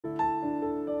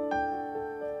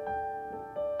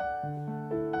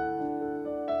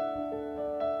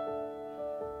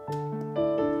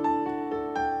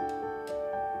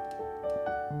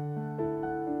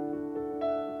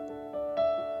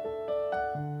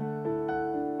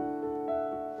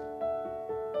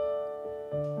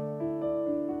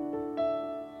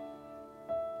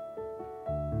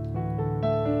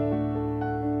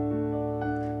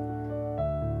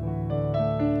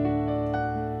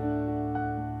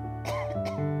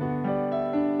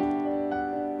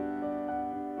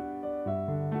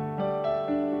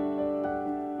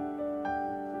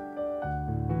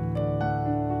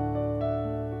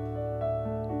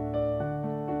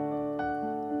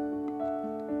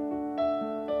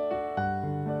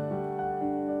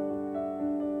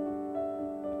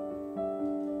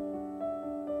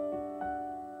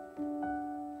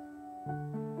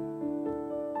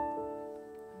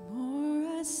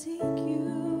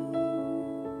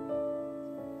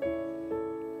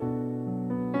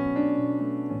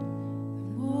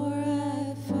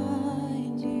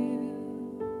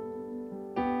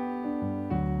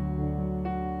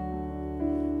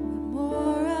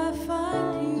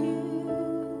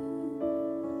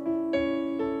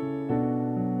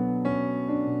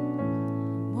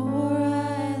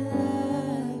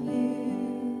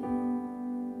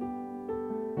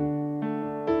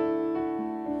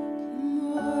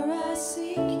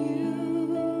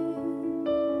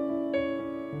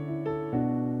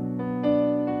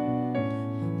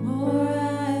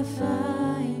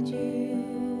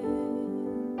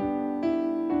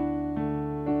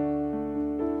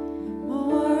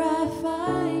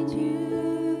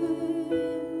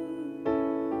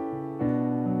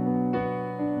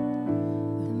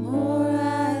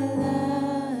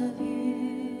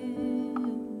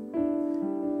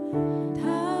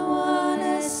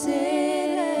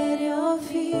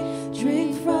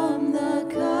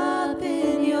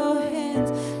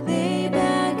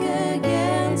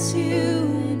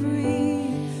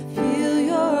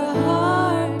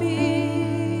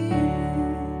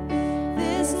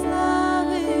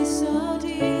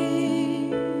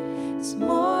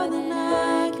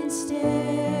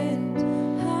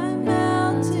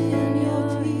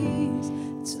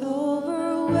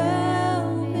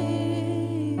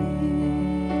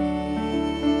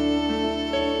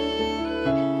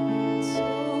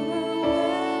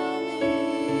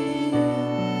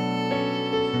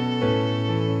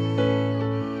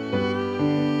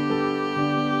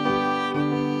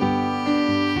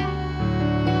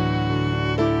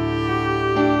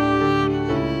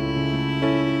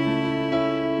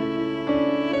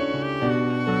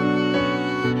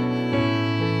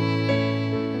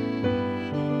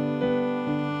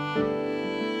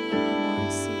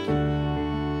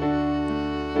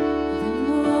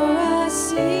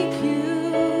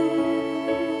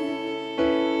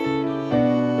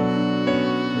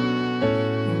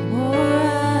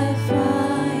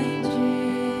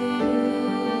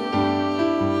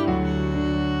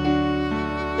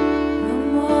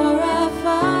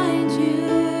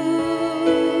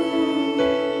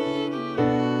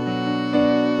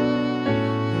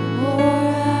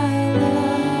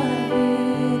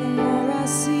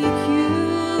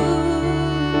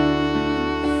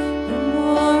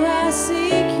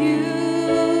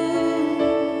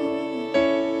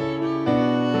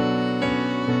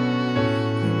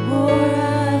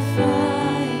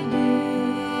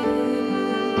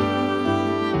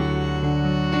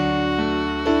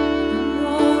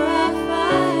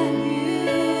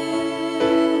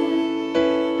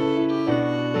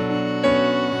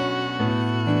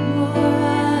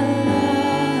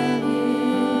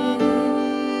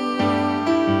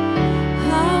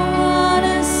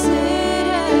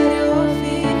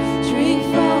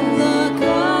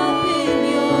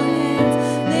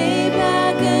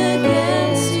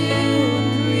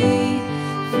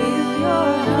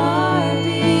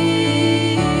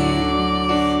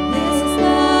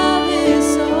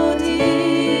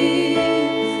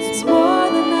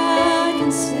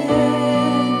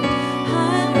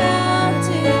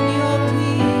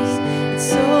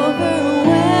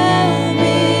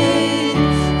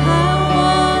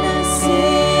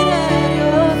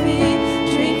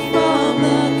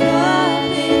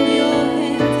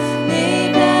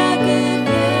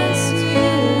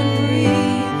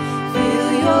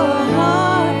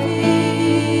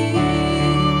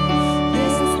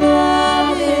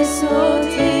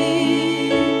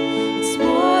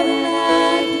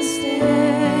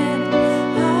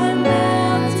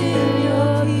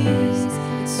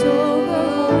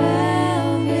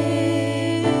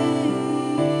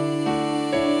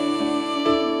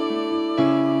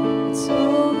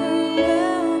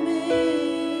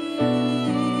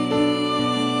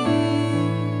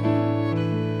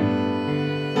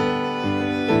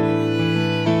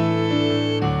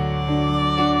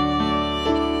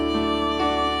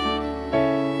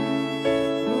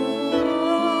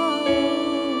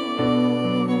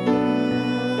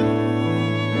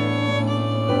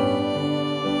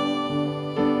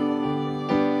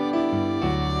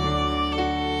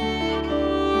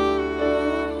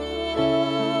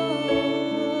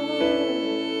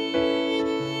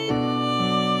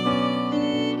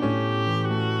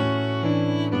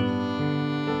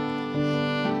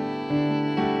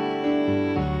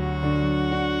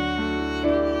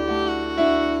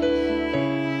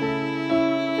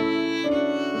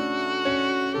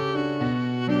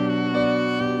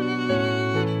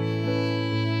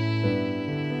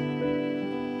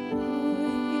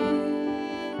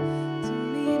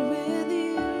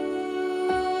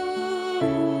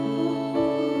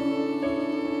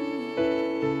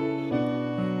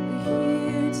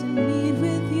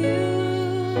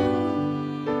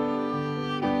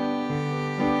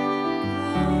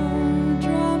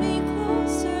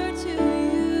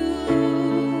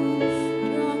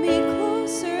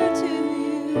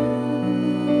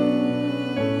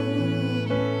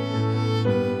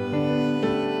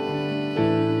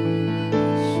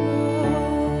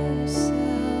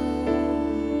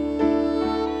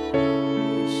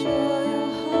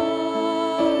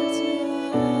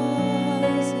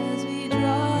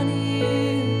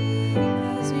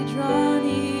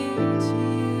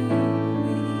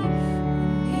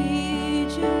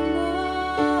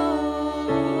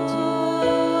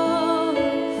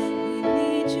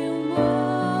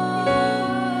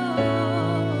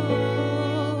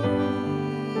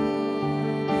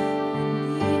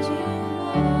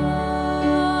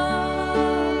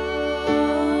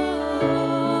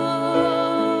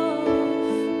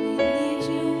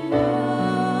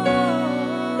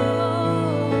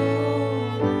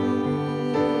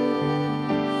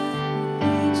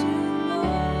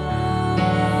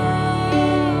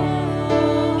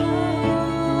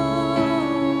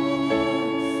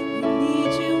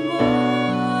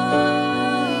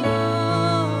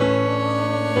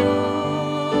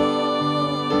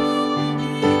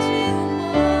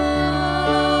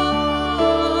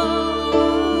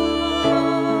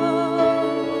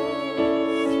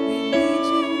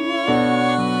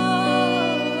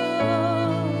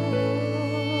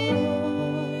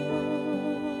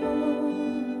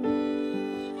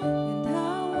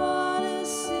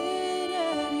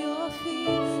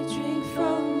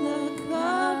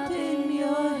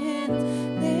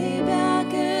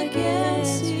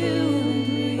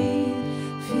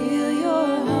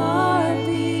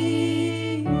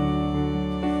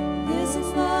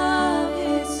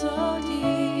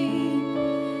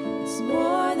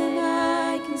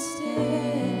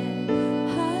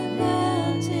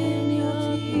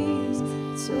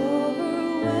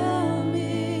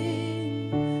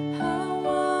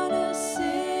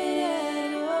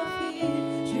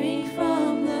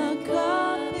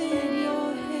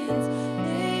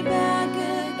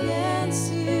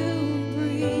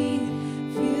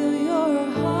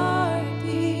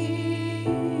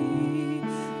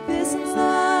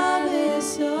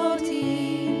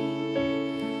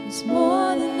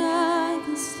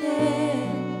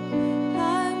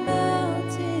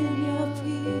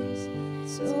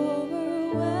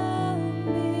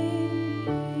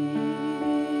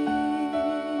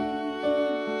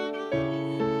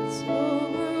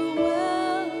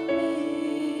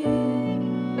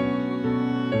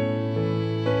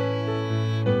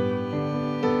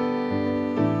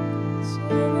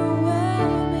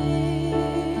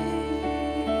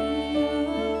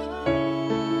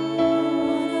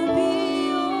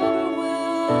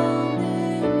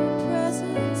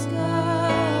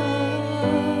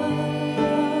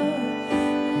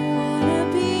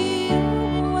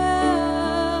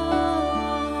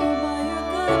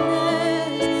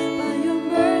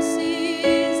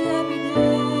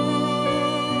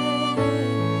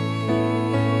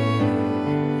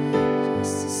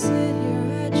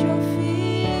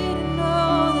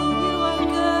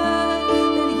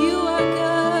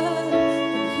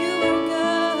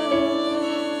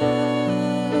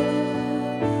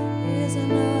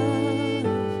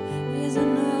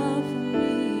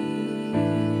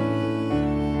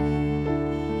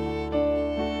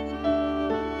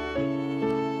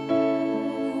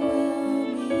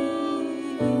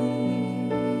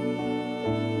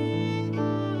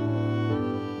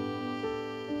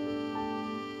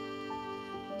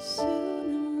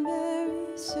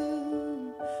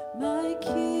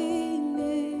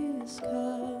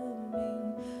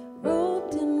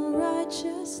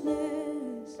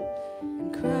righteousness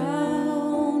and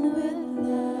crowned with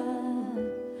love.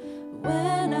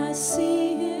 When I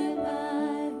see him,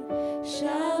 I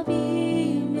shall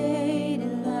be made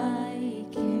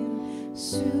like him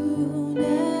soon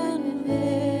and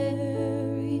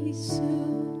very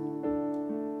soon.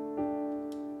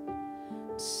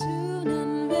 Soon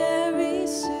and very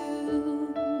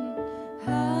soon,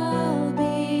 I'll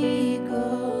be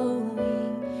going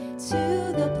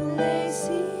to the place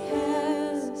he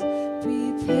has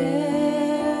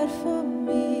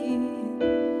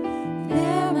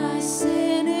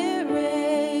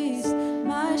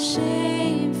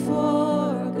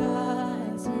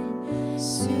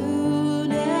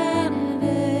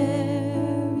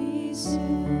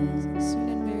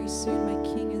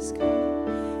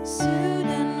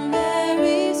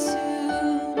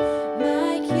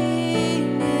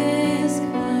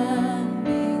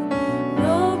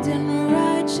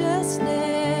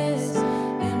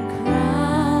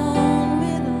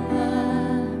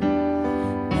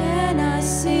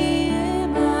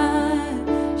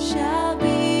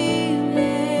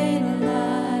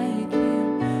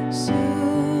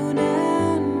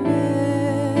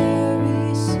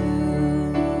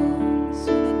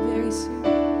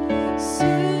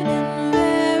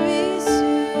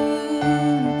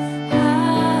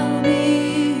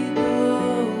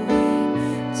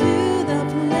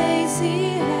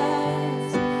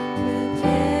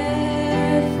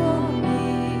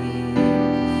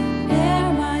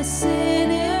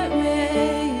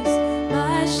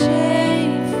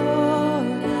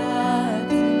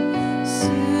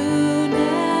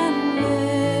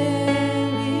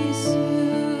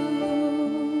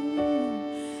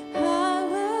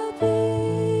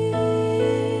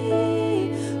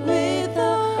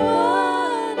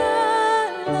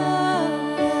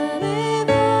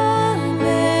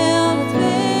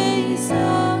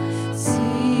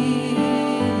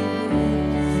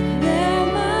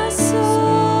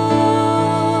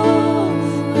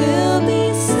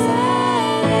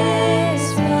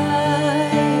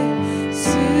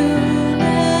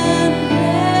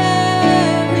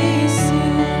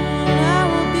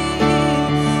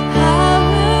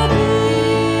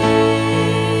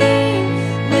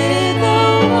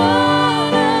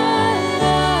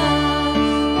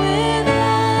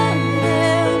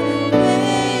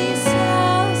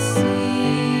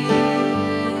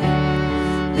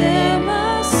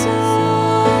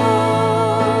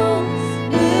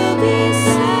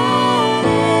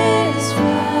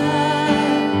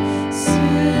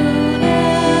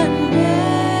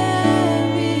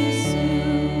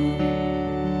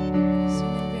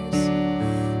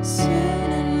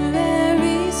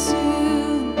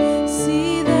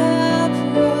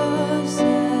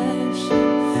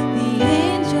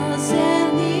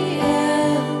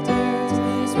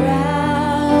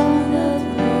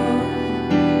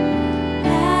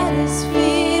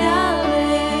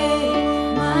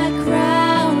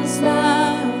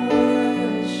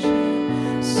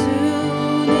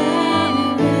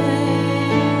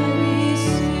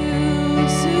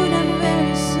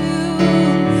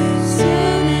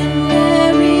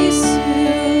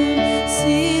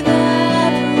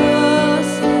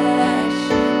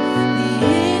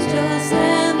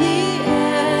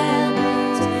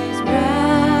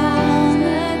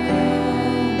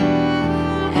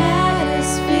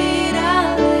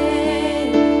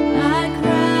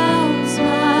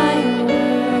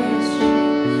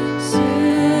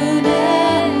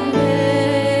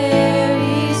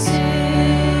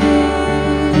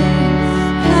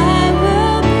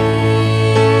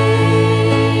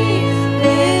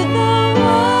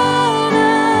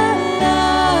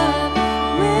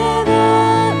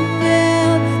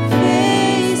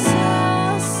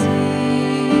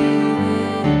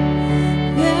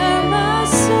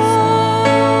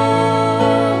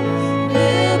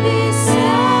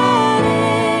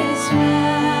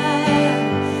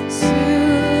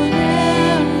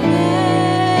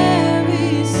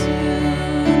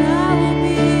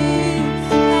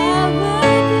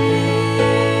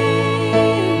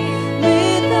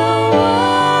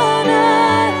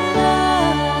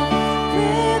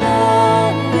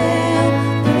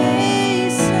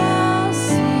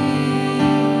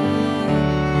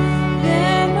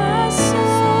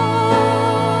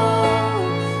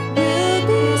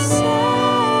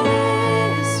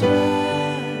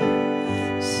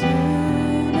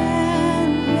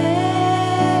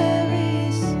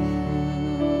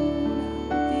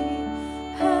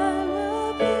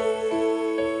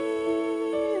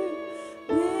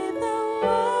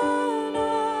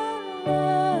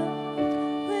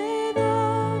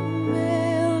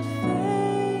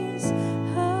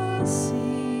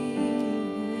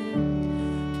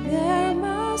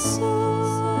soul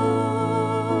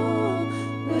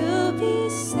will be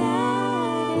satisfied.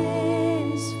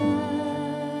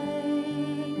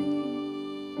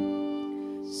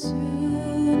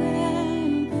 Soon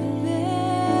and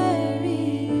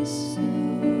very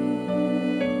soon.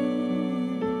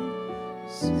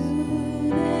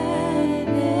 Soon and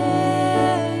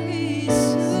very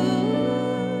soon.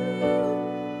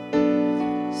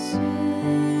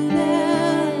 Soon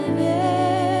and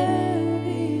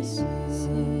very soon.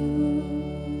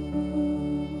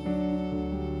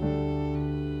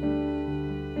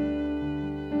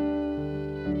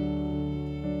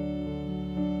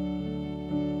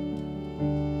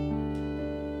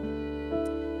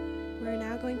 We're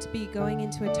now going to be going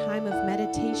into a time of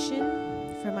meditation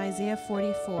from Isaiah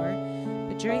 44.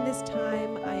 But during this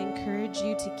time, I encourage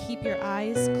you to keep your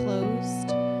eyes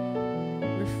closed.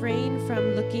 Refrain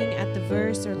from looking at the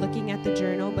verse or looking at the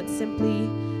journal, but simply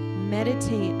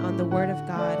meditate on the Word of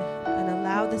God and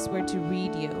allow this Word to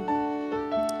read you.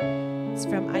 It's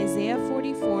from Isaiah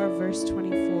 44, verse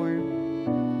 24.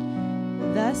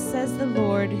 Thus says the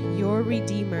Lord, your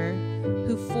Redeemer,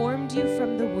 who formed you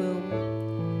from the womb.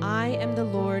 I am the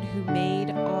Lord who made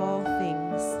all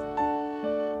things.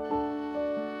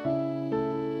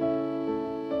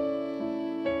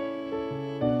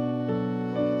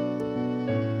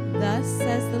 Thus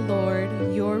says the Lord,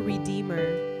 your Redeemer,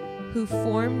 who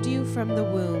formed you from the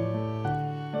womb.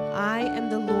 I am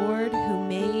the Lord who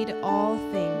made all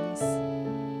things.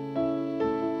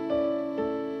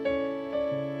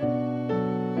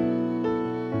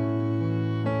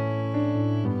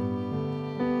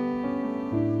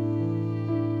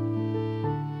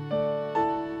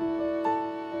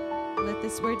 Let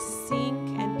this word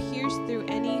sink and pierce through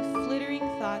any flittering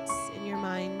thoughts in your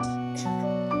mind.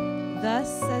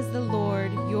 Thus says the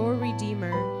Lord, your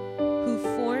Redeemer, who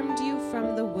formed you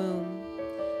from the womb.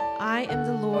 I am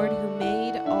the Lord who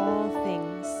made all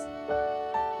things.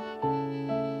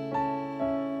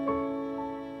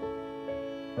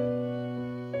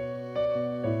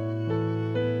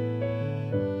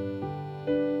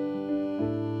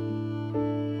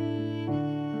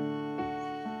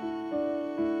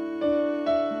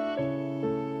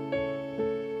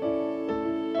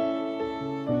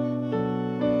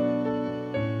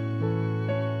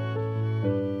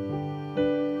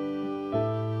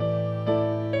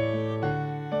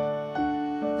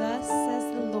 Thus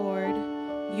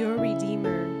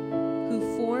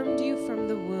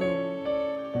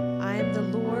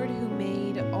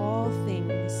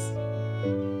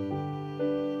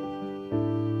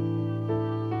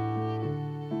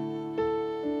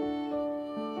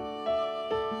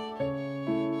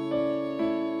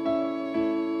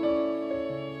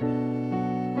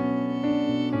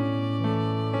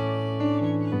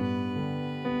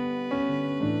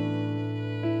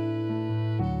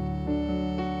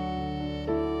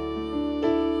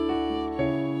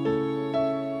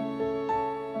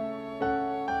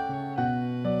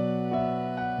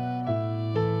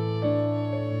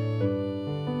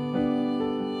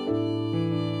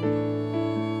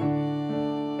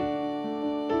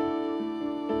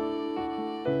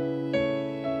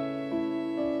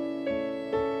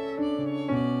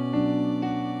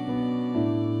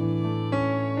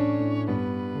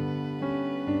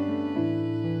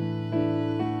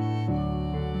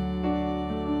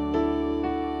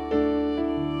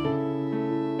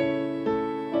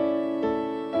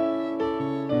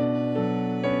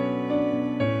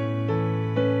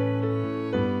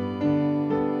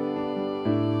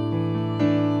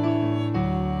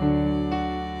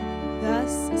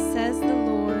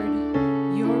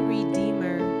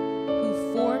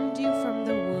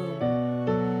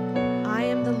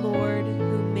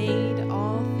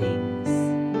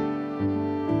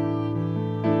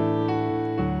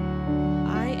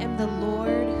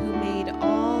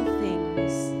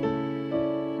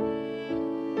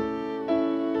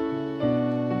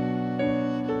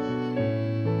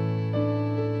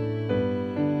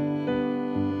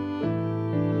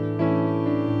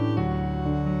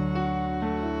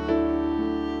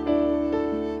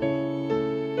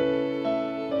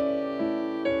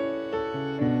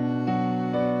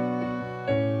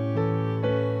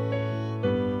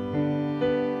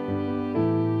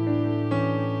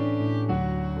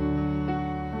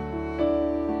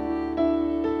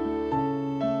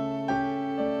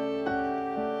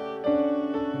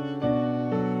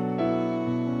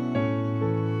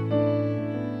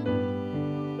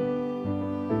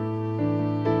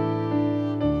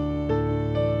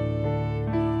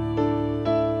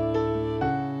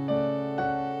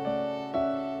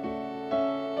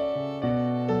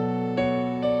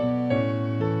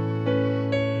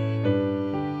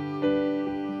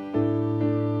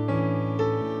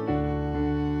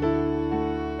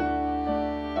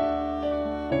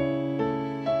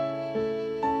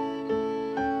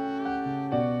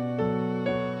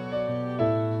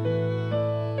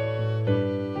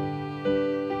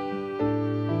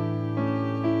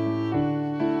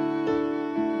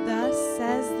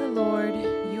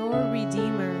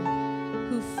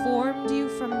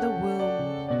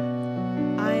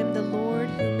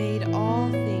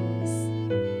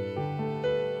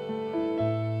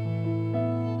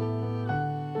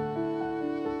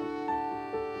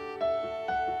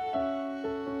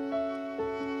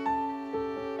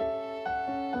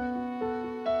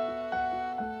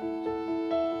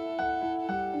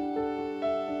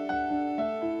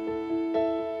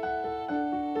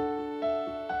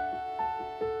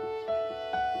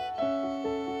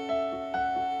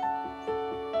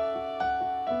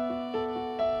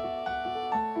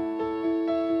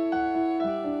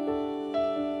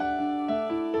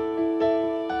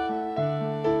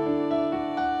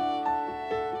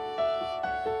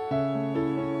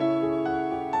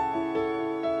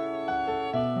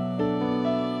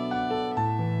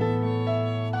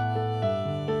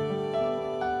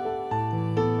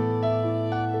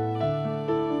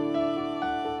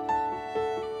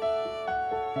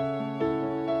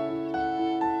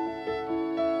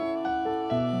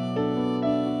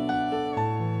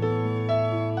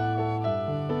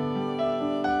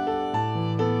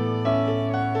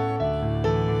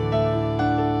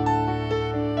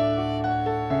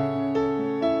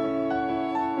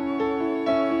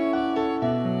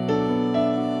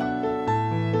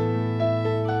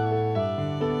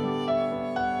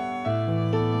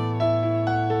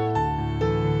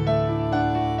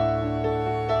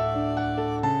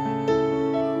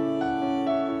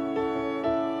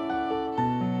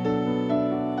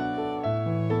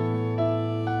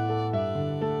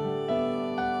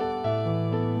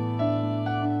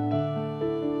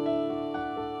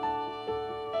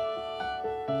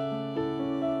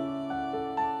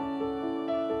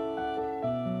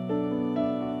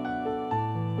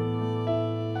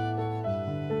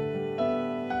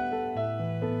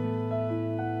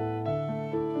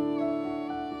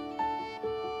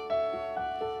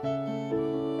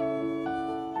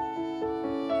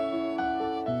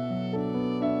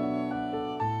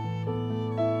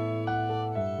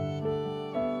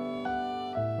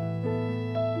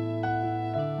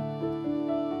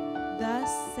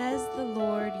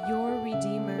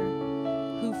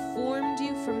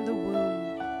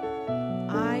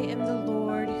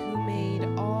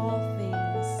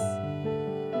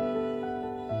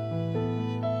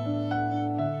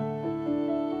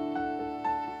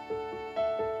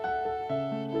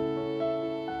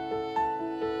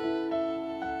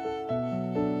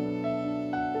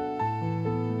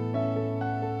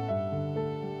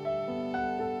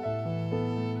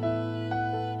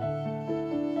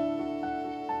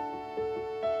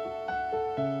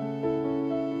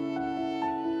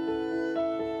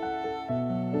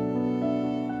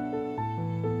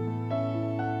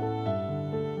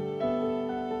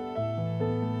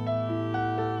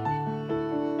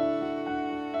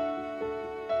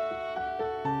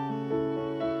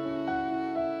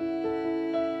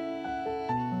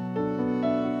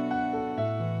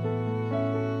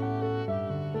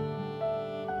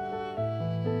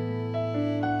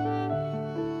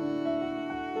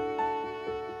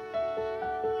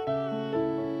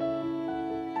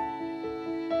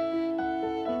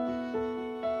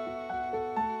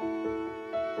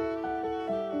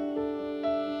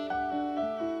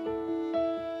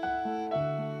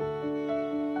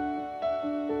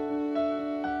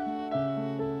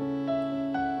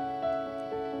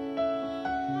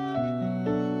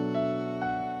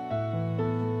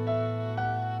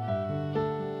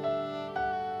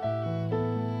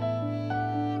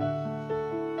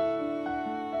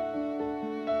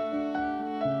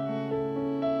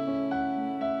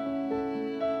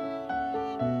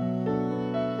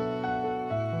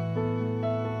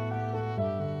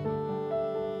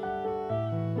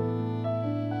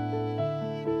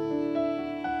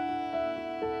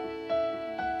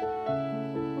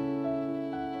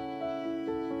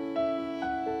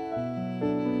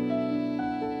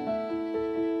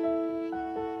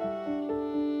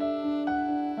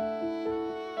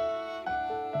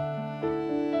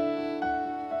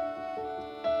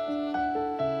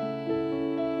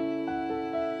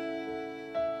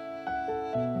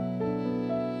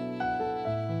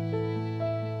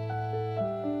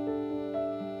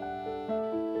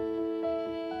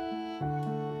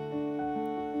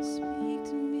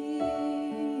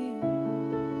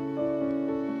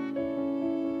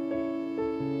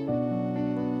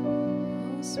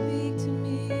speak to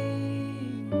me.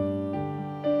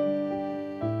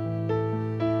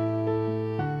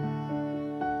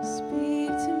 Speak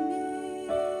to me,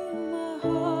 my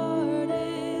heart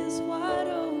is wide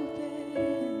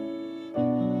open.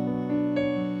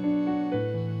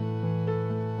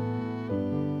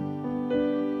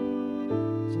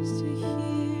 Just to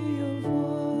hear your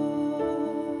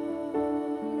voice.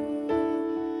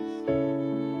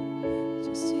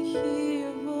 Just to hear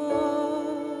your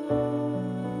voice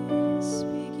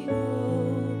speaking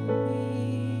over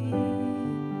me.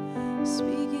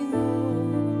 Speaking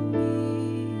over me.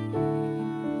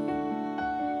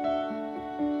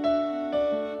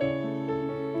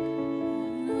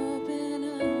 Open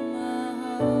up my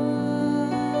heart.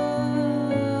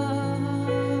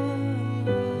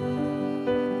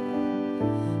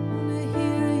 Wanna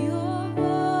hear your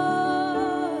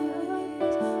voice.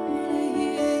 Wanna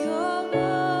hear your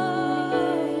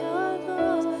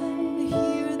voice. Wanna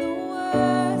hear the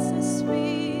words that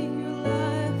speak your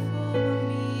life over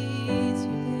me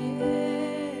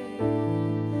today.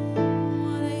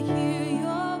 Wanna hear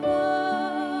your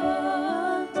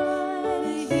voice.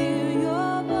 Wanna hear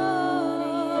your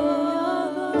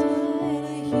voice.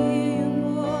 Wanna hear your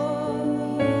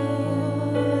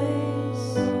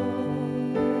voice.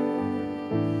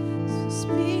 So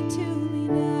speak to me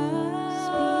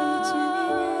now.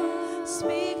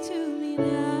 Speak to me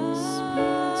now.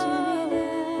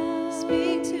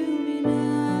 Speak to me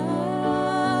now.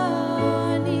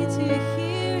 I need to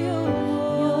hear your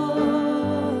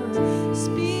voice.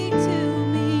 Speak to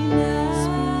me now.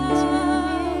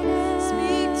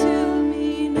 Speak to me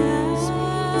now.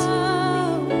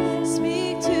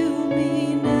 Speak to me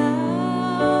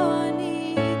now. I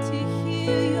need to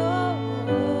hear your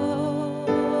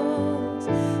voice.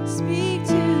 Speak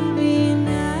to me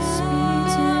now. Speak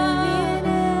to me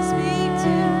now. Speak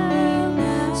to me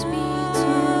now. Speak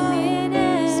to me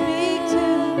now. Speak to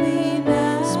me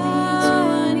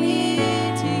now. I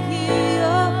need to hear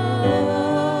your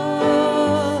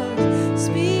voice.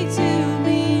 Speak to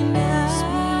me now.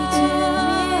 Speak to me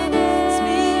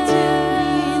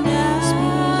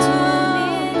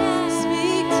now.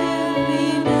 Speak to me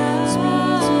now.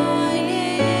 I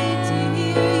need to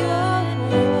hear your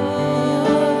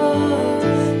voice.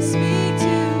 Speak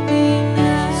to me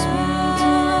now.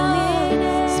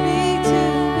 Speak to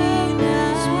me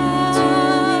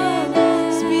now.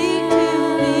 Speak to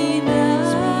me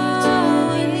now. I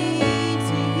need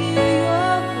to hear your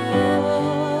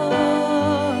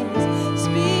voice.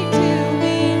 Speak to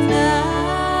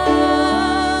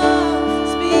me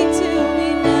now. Speak to me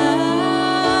now.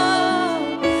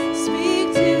 Speak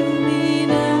to me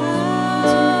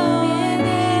now. I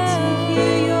need to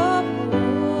hear your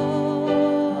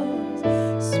voice.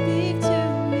 Speak to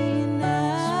me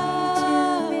now.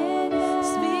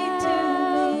 Speak to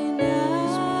me now.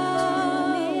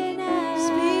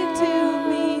 Speak to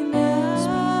me now. I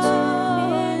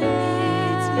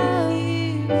need to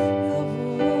hear your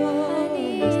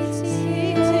voice.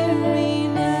 Speak to me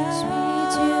now. Speak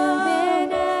to me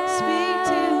now. Speak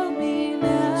to me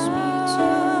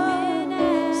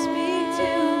now. Speak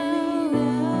to me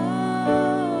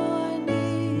now. I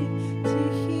need to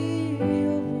hear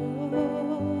your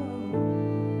voice.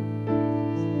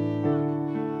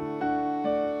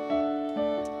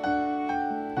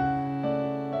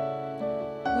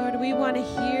 Lord, we want to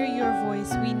hear your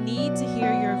voice. We need to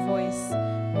hear your voice.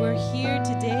 We're here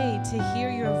today to hear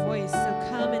your voice. So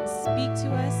come and speak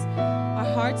to us. Our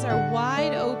hearts are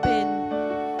wide open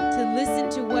to listen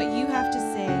to what you have to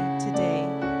say today.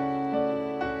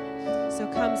 So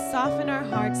come soften our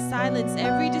hearts, silence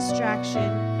every distraction,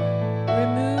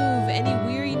 remove any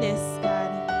weariness,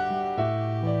 God,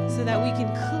 so that we can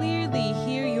clearly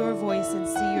hear your voice and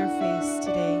see your face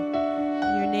today.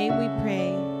 In your name we pray.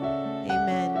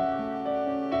 Amen.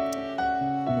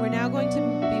 We're now going to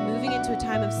be moving into a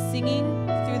time of singing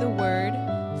through the word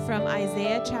from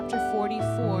Isaiah chapter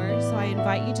 44. So I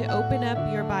invite you to open up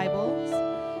your Bibles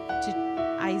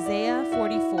to Isaiah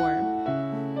 44.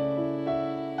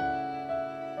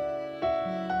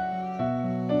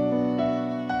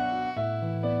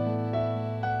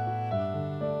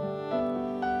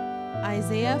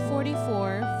 Isaiah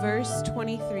 44, verse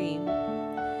 23.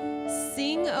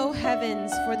 Sing, O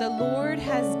heavens, for the Lord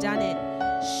has done it.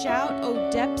 Shout, O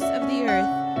depths of the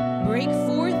earth. Break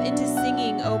forth into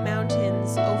singing, O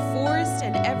mountains, O forest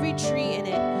and every tree in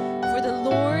it. For the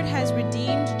Lord has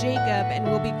redeemed Jacob and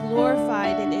will be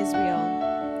glorified in Israel.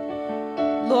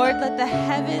 Lord, let the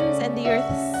heavens and the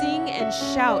earth sing and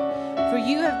shout, for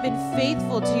you have been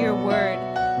faithful to your word.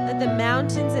 Let the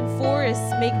mountains and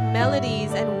forests make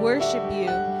melodies and worship you.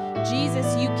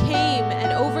 Jesus, you came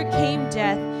and overcame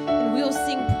death, and we will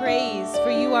sing praise, for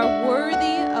you are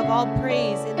worthy of all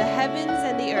praise in the heavens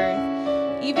and the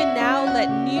earth. Even now, let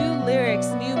new lyrics,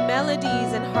 new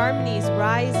melodies, and harmonies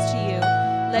rise to you.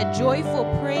 Let joyful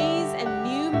praise and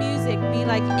new music be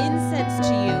like incense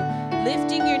to you,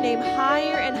 lifting your name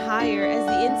higher and higher as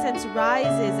the incense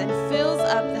rises and fills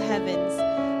up the heavens.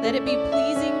 Let it be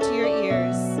pleasing to your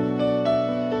ears.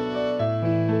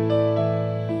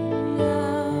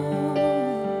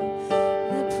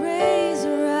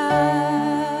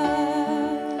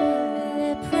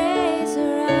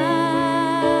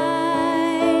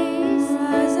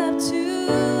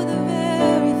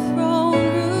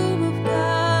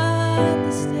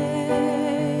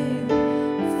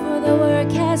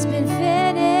 Has been finished.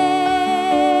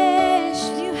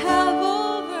 You have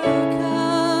overcome,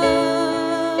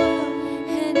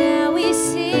 and now we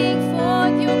sing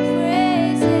forth your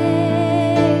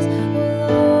praises, oh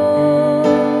Lord.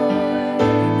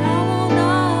 I will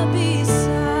not be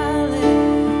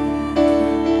silent.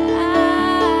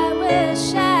 I will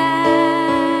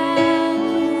shout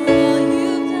for all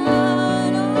you've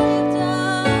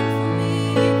done for me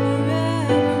forevermore.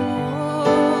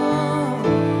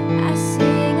 I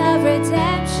sing of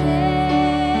redemption,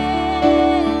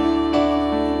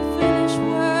 finished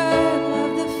work of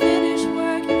the finished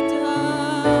work you've done.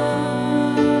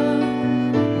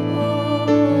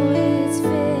 Oh, it's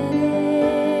finished.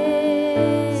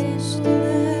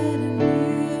 Let a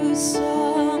new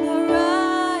song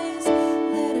arise.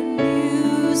 Let a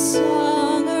new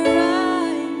song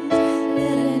arise.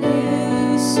 Let a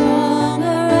new song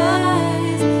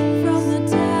arise from the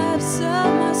depths of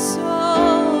my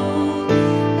soul.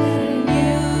 Let a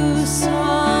new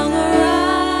song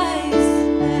arise.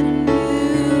 Let a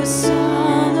new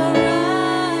song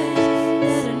arise.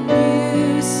 Let a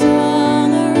new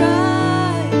song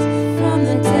arise from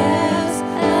the depths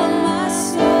of my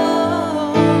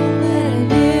soul. Let a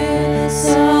new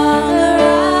song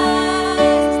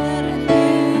arise. Let a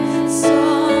new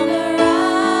song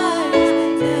arise.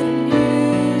 Let a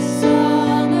new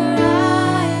song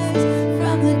arise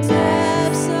from the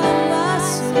depths of my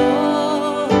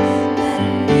soul. Let a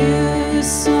new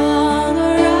song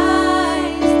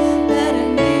arise. Let a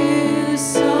new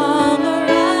song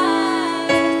arise.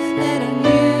 Let a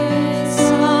new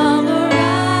song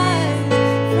arise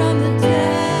from the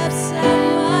depths of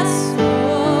my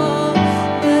soul.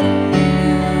 Let a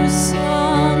new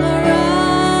song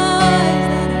arise.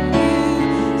 Let a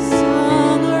new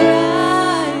song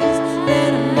arise.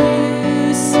 Let a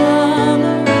new song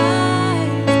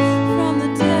arise from the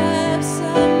depths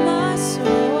of my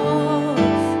soul.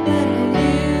 Let a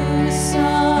new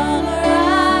song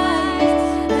arise.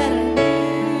 Let a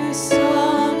new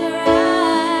song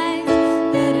arise.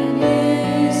 Let a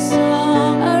new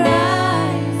song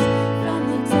arise from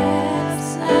the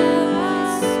depths of my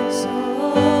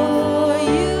soul. For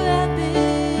you have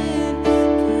been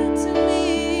good to me,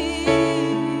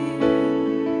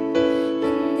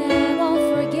 and I won't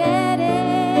forget it.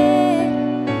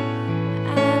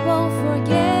 I won't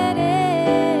forget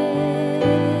it.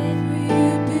 For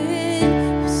you've been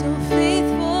so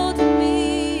faithful to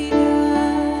me,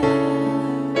 God.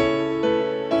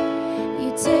 You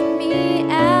took me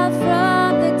out from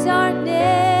the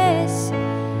darkness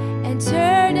and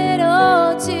turned it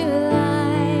all to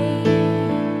light.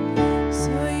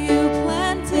 So you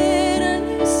planted a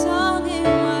new song in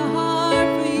my heart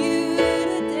for you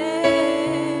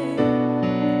today.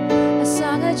 A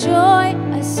song of joy,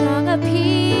 a song of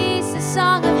peace, a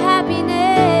song of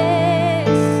happiness.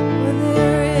 For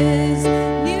there is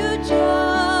new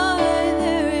joy,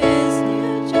 there is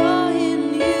new joy in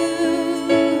you,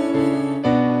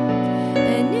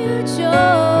 a new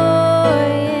joy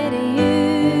in you.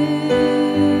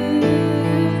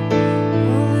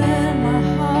 Oh, let my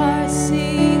heart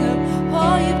sing of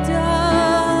all you've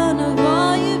done, of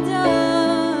all you've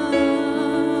done.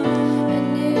 A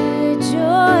new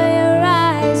joy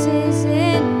arises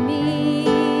in me.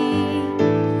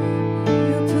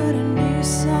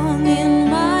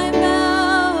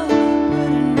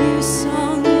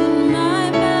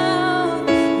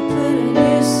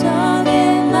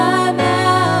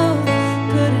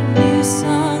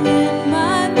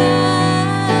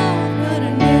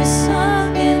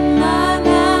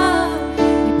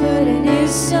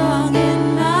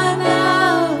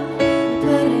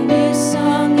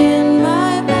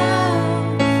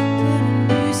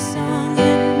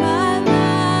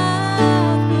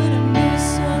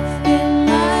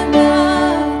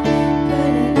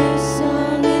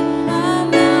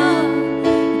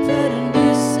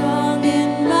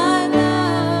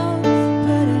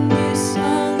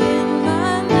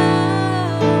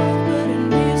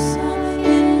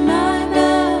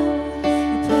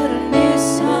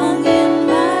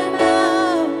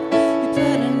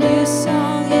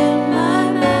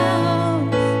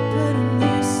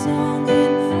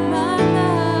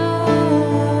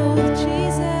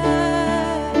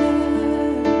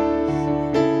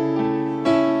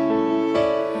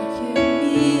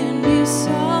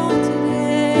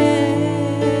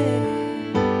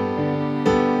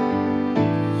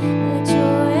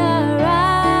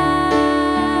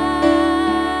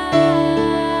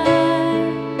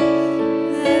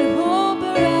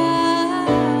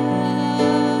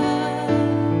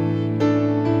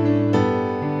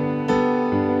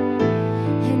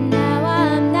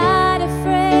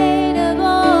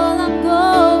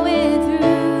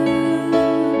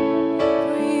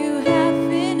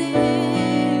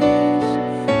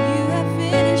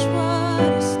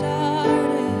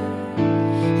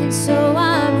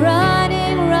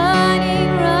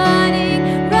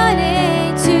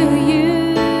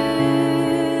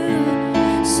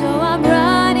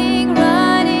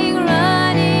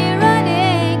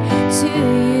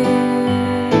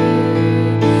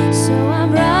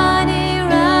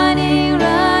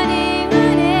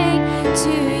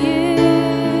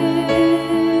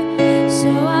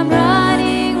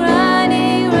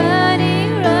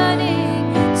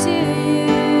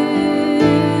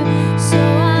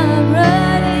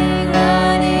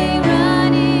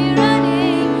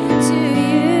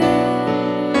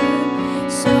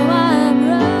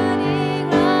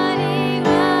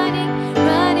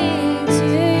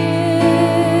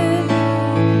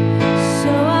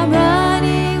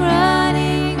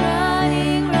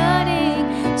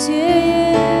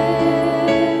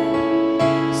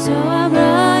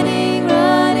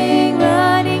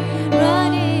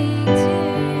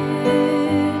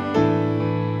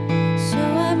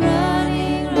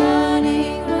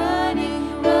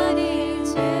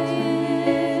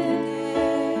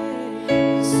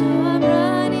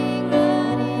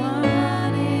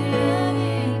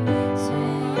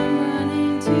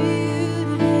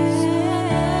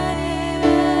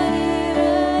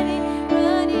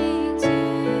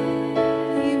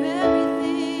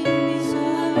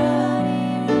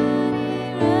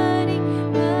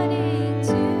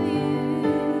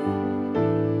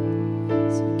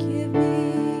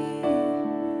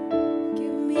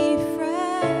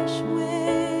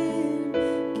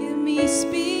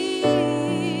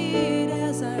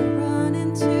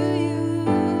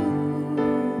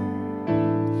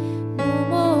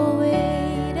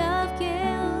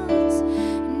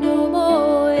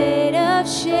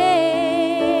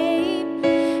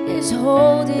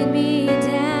 holding me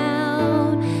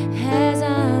down as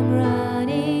I'm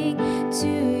running to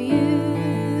you.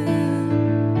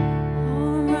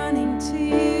 Oh, I'm running to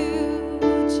you,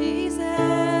 Jesus.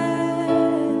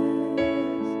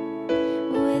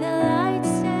 With a light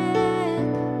step,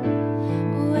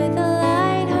 with a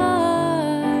light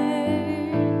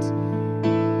heart.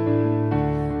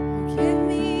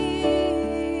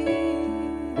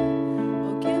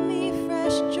 Give me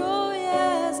fresh joy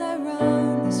as I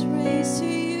run this race to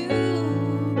you,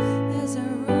 as I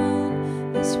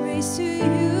run this race to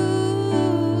you.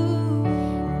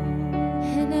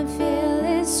 And I'm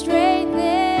feeling strengthened,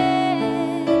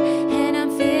 and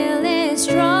I'm feeling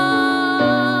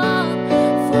strong,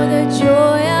 for the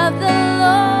joy of the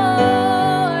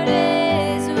Lord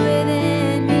is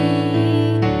within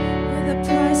me. With a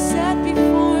price set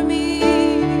before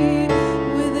me,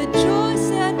 with a joy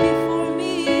set before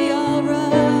me, I'll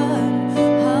run,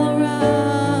 I'll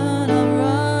run, I'll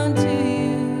run to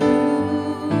you.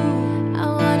 I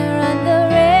wanna run the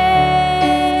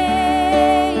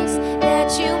race that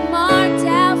you marked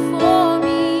out for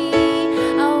me.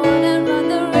 I wanna run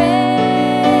the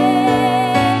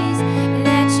race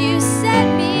that you set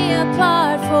me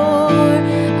apart for.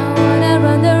 I wanna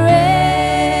run the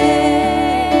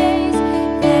race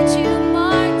that you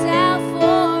marked out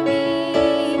for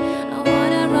me. I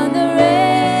wanna run the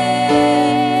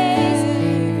race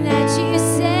that you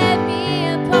set me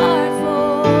apart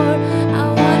for. I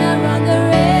wanna run the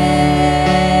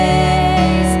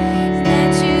race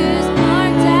that you've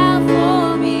marked out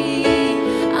for me.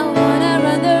 I wanna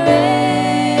run the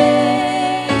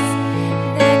race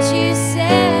that you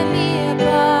set me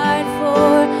apart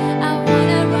for. I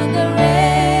wanna run the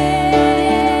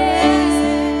race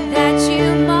that you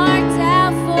marked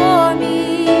out for me.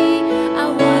 I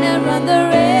wanna run the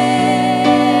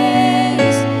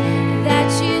race that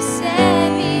you set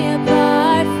me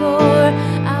apart for.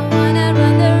 I wanna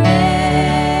run the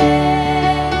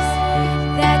race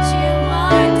that you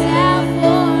marked out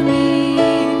for me.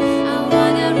 I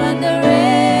wanna run the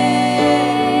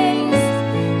race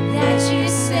that you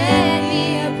set me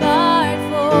apart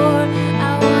for. I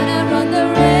wanna run the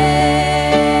race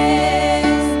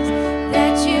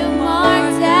that you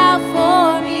marked out for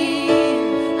me.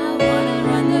 I wanna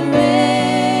run the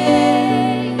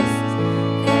race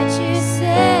that you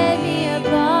set me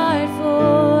apart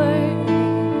for.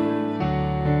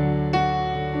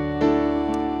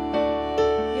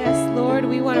 Yes, Lord,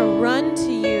 we want to run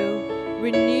to you.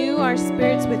 Renew our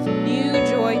spirits with new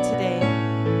joy today.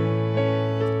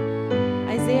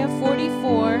 Isaiah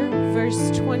 44,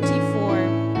 verse 24.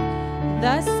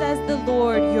 Thus says the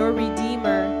Lord, your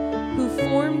Redeemer, who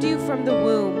formed you from the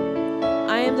womb.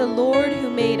 I am the Lord who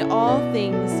made all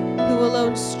things, who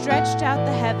alone stretched out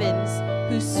the heavens,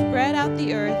 who spread out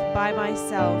the earth by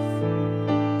myself.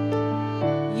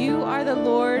 You are the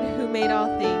Lord who made all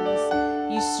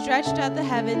things. You stretched out the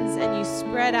heavens and you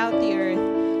spread out the earth.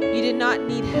 You did not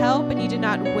need help and you did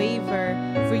not waver,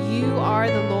 for you are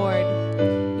the Lord.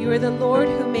 You are the Lord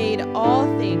who made all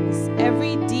things,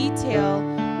 every detail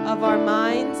of our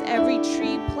minds, every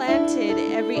tree planted,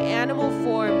 every animal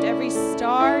formed, every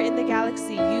star in the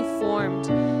galaxy you formed.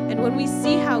 And when we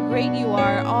see how great you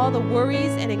are, all the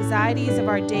worries and anxieties of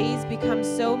our days become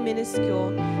so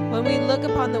minuscule. When we look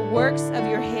upon the works of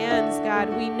your hands, God,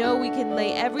 we know we can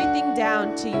lay everything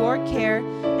down to your care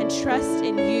and trust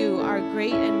in you, our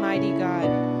great and mighty God.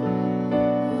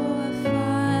 Oh, I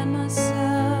find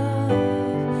myself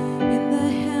in the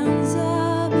hands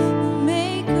of the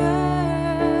Maker,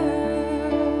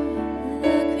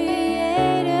 The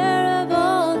creator of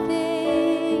all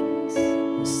things.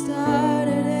 who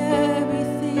started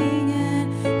everything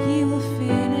and he will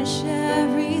finish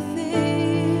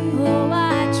everything. Oh,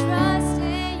 I trust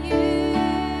in you.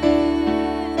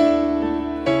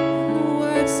 The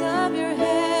works of your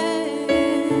hand,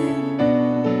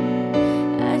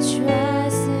 I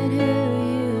trust in who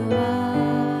you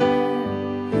are.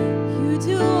 you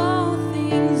do all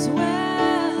things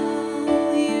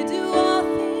well. You do all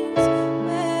things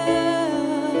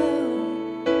well.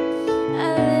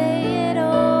 I lay it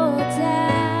all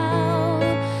down.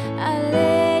 I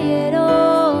lay it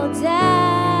all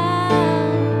down.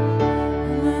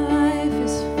 My life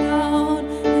is found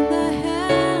in the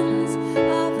hands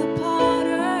of the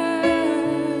potter.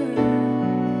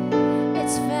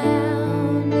 It's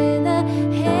found in the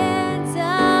hands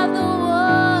of the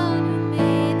one who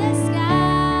made the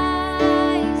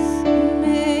skies.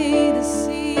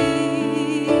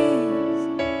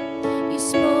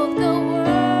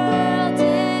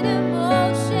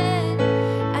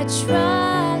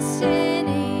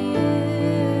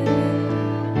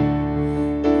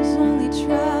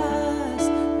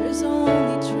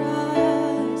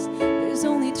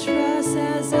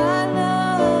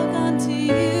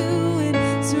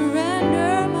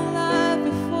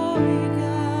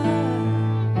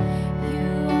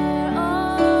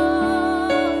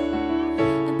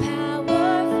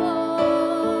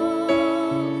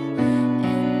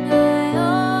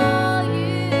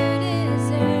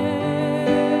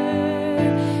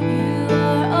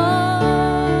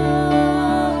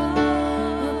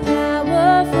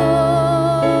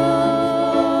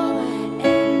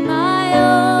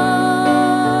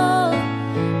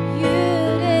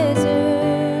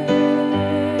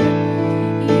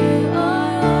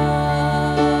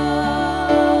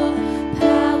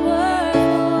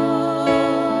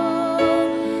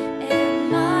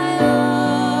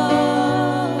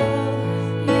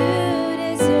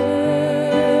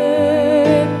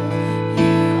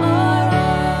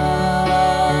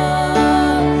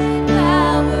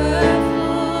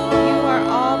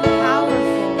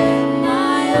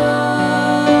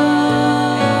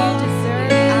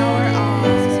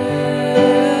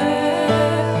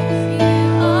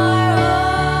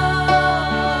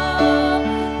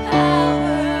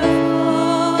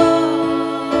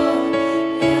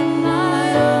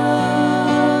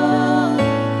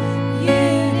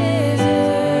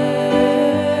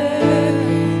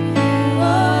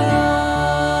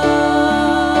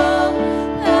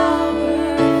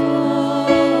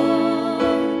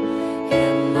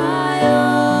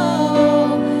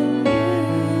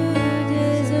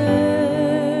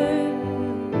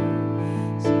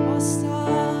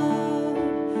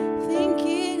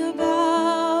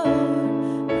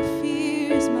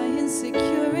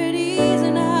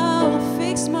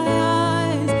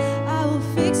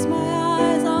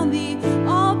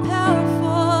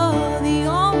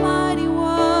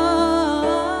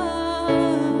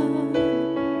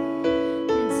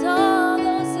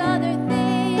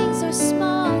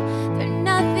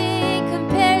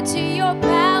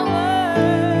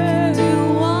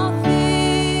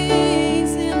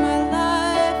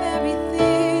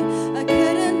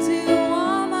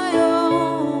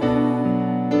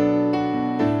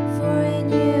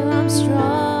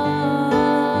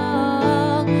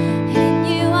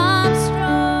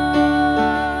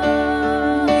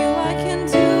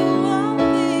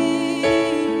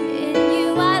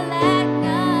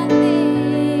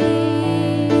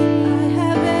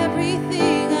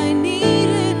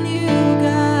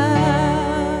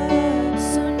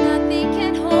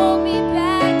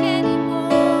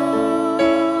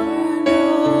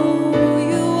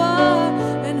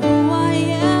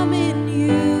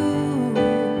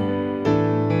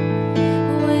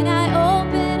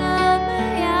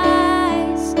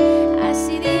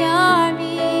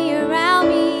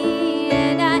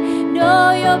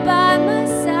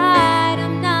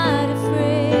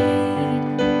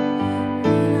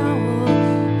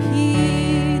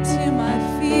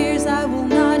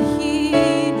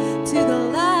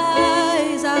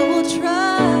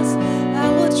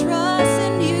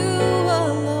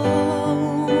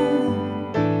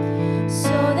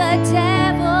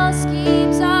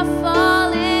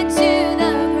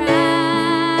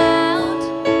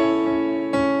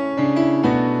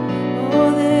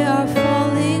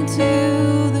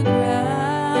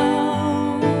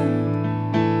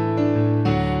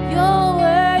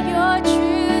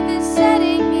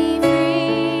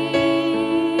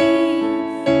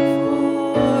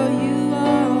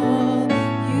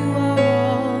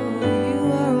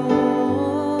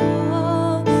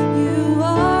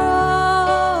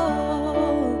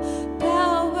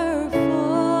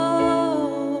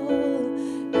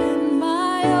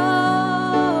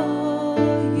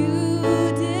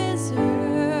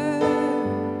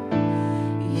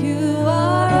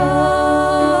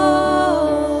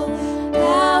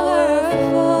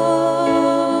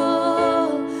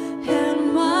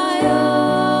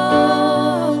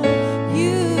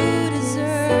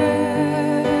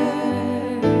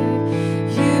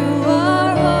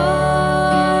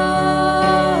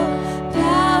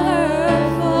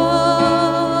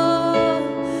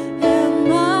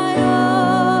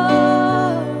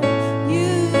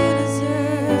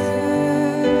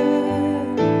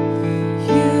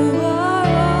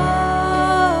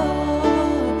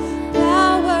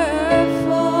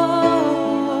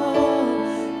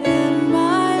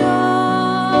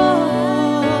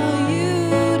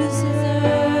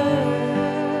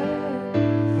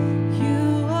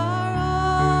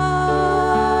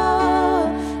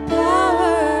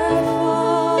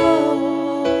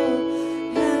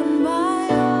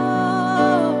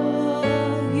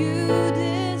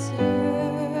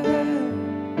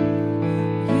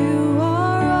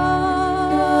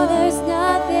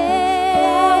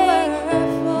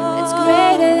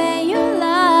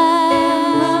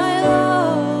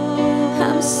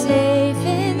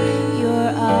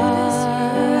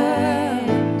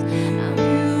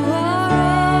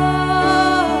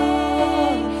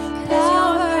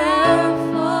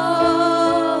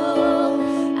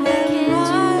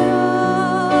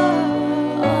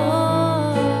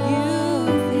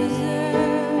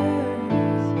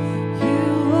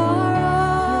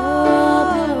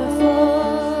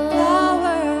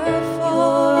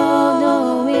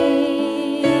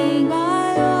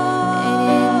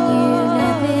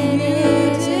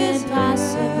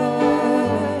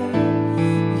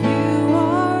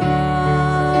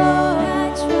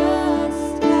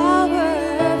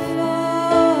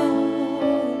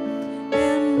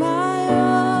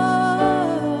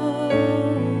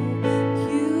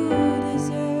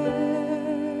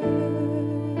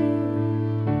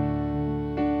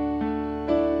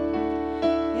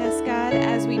 God,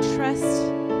 as we trust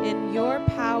in your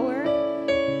power,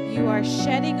 you are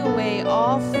shedding away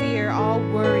all fear, all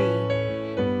worry.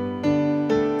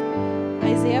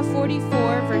 Isaiah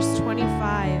 44, verse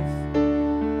 25.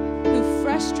 Who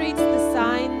frustrates the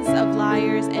signs of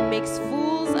liars and makes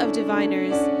fools of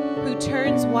diviners, who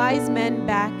turns wise men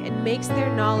back and makes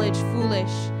their knowledge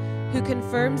foolish, who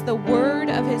confirms the word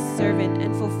of his servant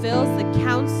and fulfills the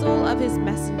counsel of his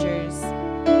messengers.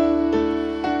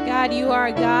 God, you are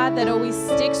a God that always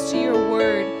sticks to your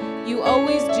word. You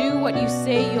always do what you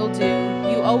say you'll do.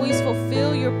 You always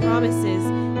fulfill your promises,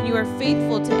 and you are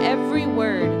faithful to every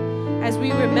word. As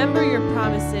we remember your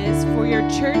promises for your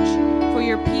church, for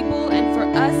your people, and for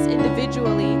us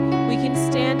individually, we can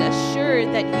stand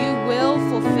assured that you will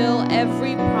fulfill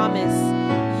every promise.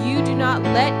 You do not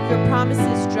let your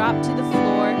promises drop to the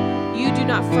floor. You do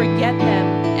not forget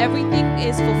them. Everything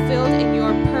is fulfilled in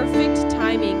your perfect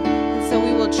timing, and so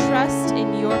we will trust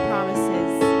in your promises.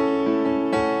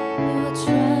 We will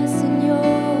trust in your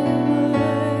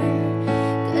word,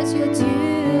 'cause you'll do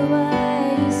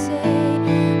what you say.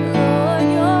 Lord,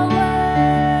 your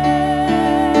word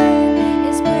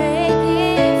is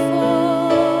breaking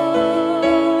forth,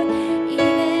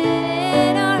 even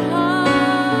in our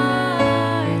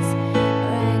hearts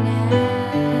right now.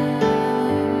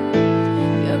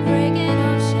 You're breaking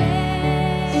off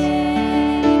shame.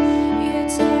 You're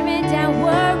tearing down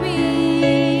worry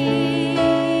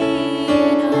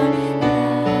in our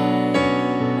lives.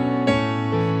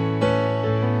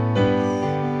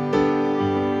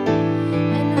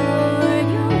 And Lord,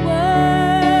 your word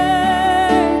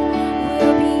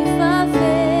will be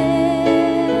fulfilled,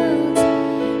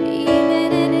 even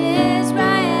in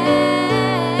Israel.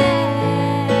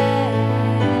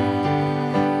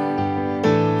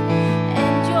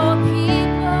 And your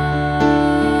people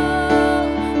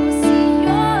will see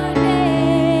your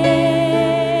name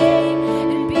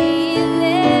and be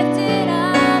lifted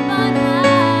up on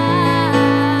high.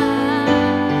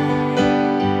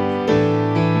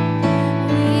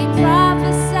 We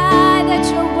prophesy that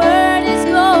your word is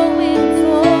going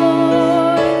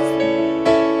forth,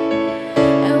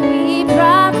 and we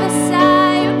prophesy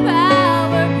your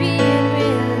power being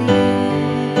released.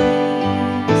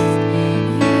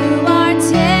 You are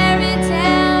tearing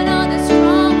down all the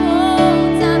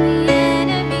strongholds of the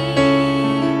enemy,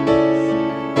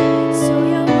 so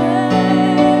your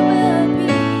word will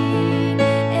be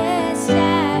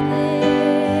established.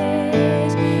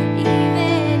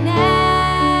 Even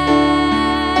now,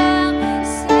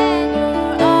 send your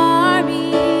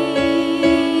armies,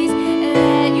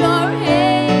 let your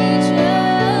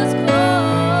angels go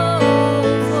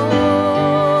forth.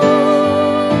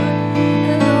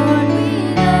 Lord, we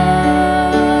know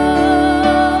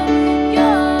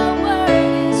your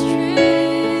word is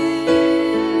true,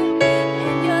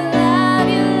 and your love,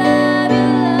 your love,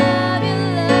 your love, your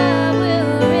love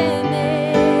will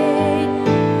remain.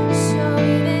 So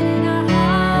even in our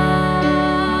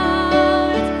hearts,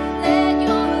 let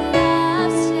your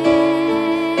love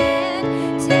stand.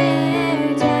 Tear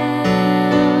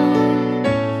down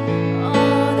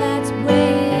all that's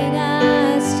weighing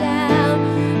us down.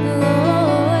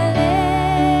 Lord,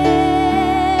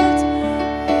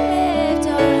 lift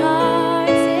our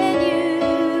hearts in you.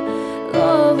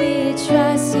 Lord, we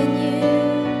trust in you.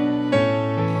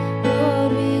 Lord,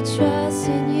 we trust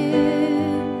in you.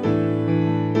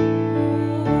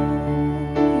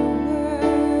 Your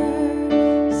word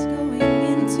is going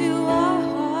into our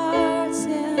hearts,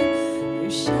 and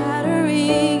you're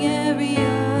shattering every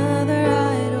other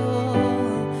idol,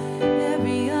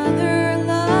 every other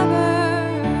lover.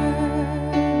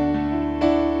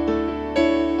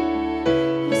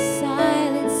 You're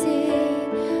silencing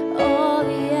all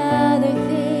the other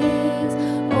things.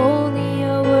 Oh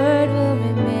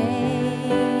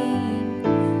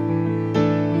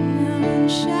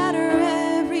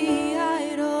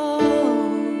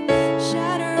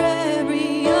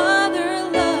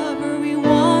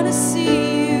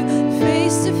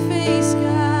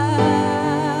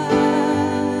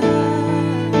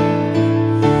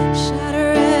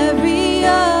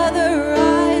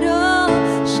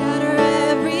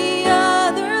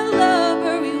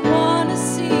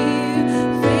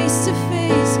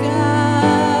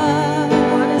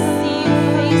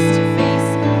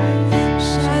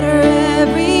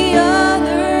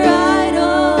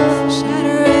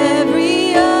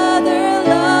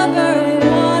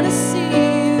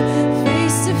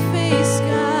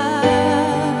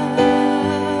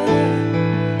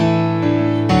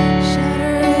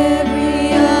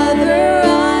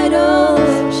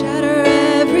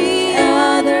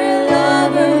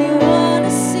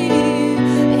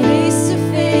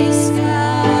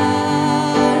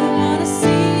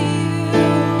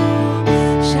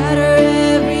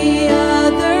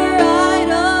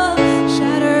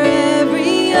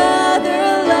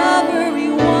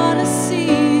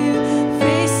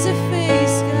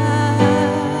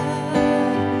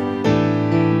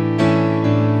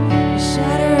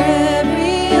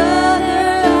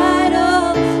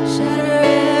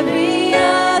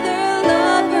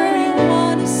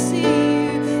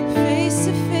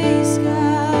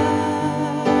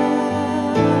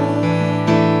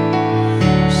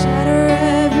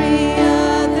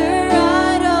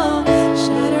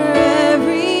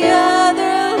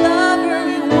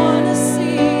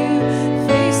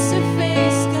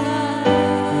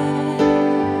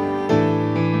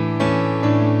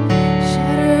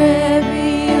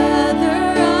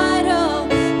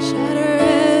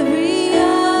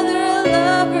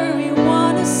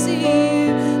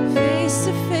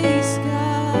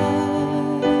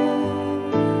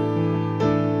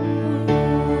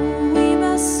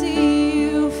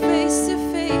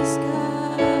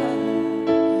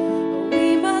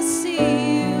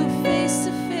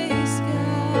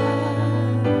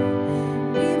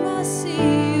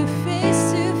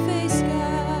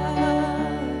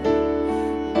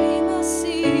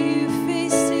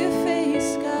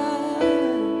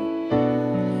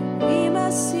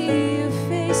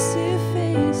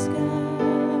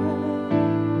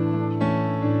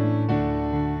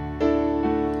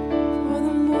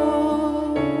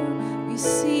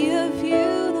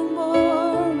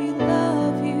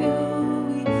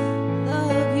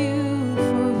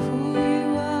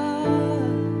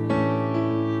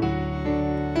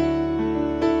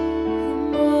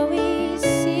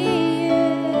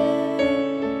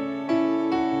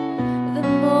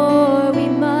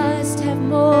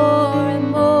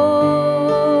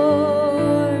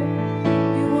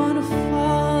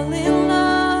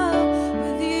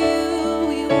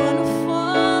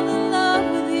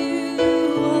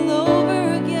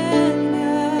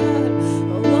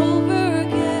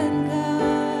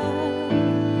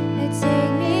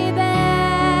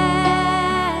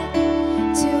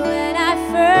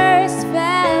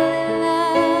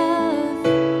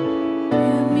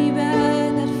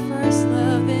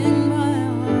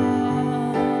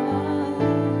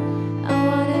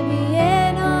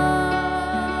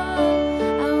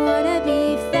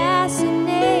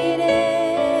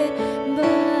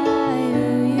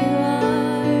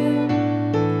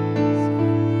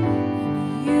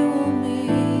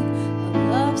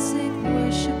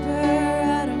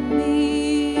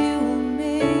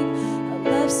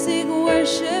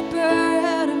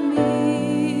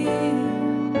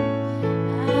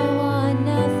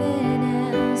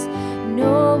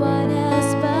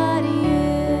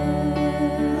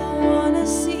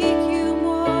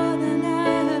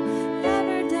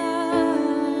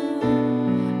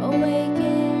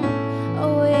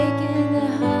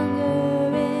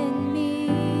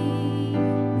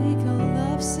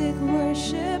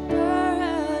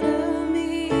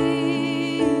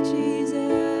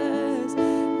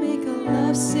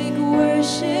lovesick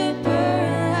worshiper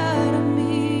out of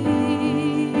me.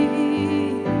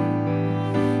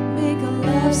 Make a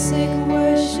lovesick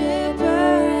worshiper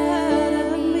out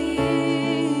of me.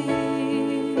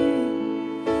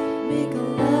 Make a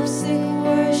lovesick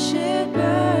worshiper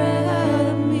out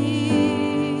of me.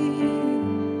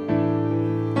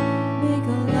 Make a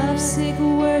lovesick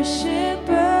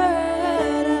worshiper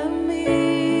out of me.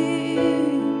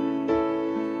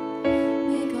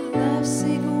 Make a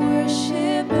lovesick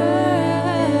worshiper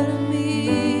out of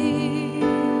me.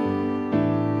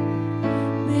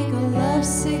 Make a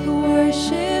lovesick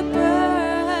worshiper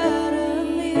out of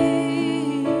me.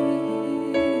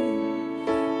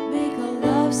 Make a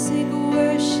lovesick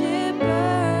worshiper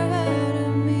out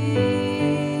of me.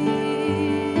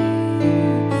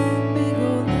 Make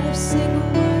a lovesick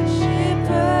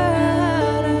worshiper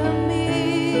out of me.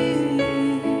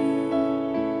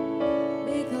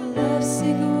 Make a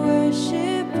lovesick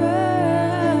worshiper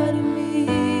out of me.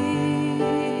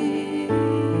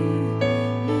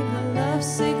 Make a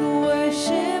lovesick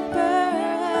worshiper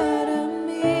out of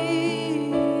me.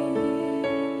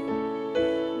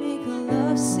 Make a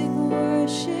lovesick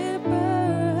worshiper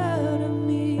out of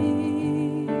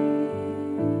me.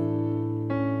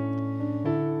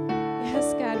 Yes,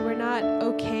 God, we're not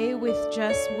okay with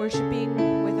just worshiping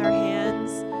with our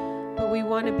hands, but we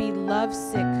want to be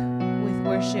lovesick with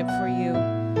worship for you.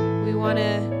 We want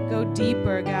to go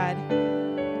deeper, God.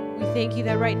 We thank you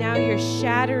that right now you're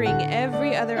shattering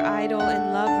every other idol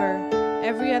and lover,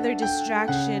 every other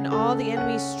distraction. All the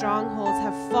enemy's strongholds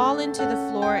have fallen to the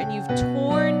floor, and you've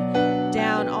torn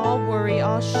down all worry,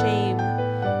 all shame.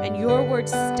 And your word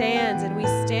stands, and we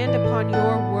stand upon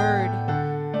your word.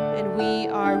 And we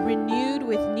are renewed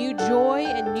with new joy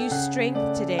and new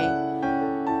strength today.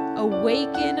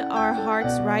 Awaken our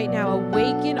hearts right now.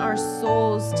 Awaken our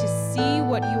souls to see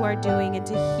what you are doing and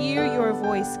to hear your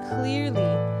voice clearly.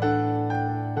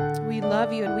 We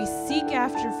love you and we seek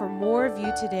after for more of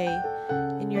you today.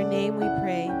 In your name we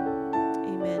pray.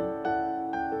 Amen.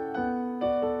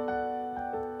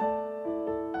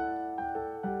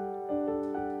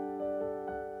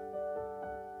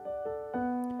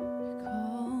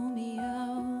 Call me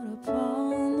out upon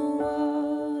the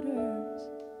waters,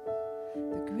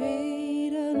 the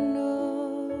great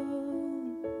unknown,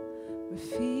 where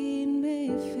feet may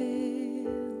fail.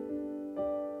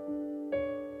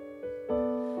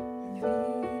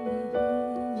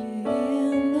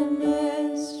 In the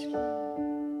mystery,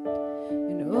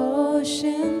 in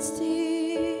oceans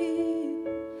deep,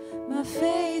 my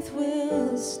faith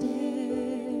will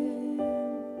stand.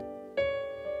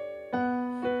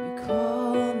 You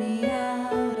call me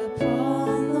out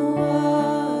upon the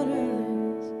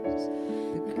waters,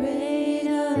 the great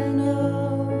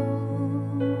unknown,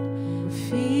 where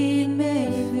feet may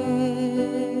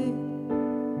fail.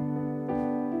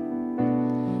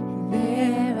 And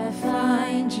there I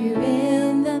find you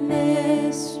in the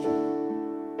mystery,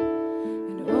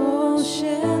 in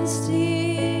oceans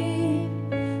deep,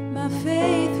 my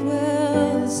faith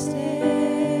will stand.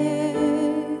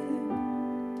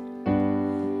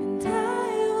 And I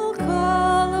will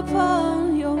call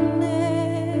upon your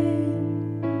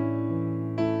name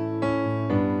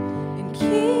and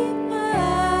keep my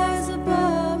eyes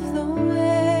above the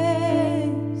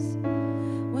waves.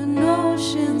 When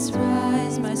oceans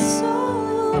rise, my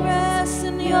soul will rest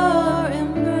in your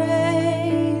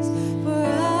embrace. For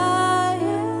I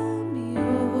am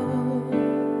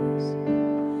yours,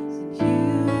 and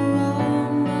you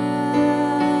are mine.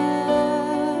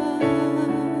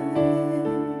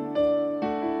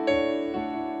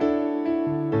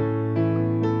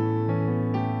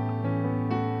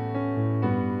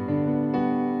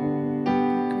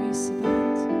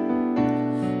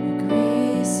 Your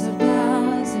grace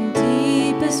abounds in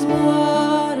deepest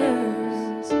waters.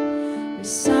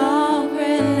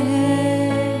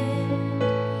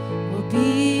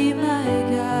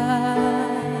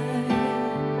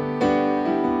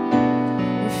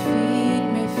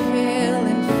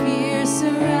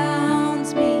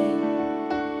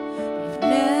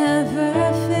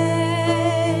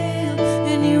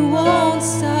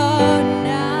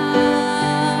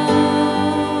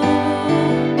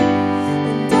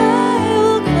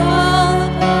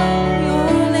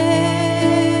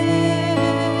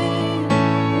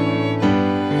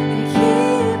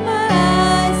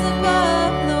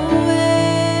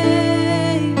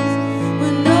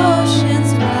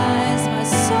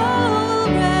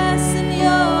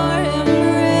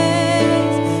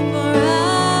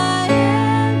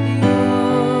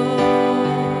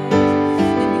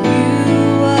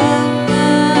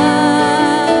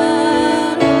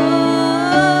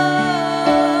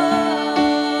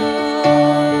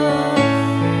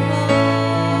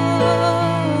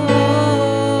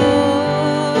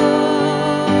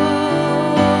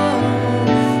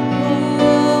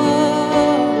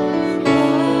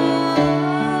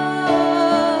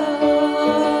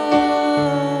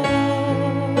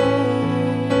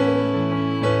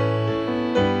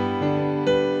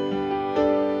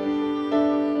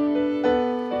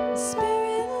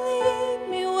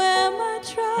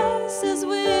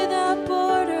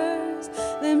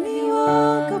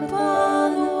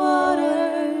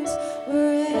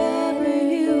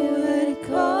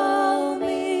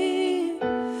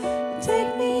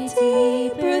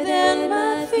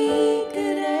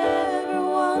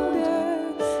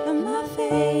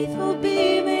 faith will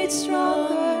be made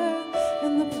stronger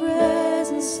in the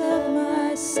presence of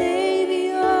my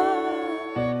Savior.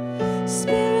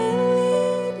 Spirit,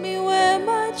 lead me where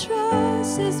my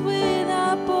trust is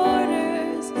without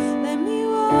borders. Let me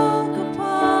walk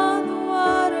upon the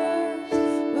waters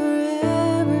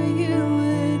wherever you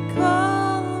would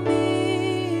call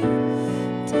me.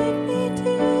 Take me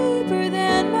deeper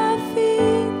than my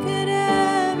feet could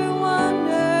ever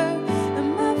wander, and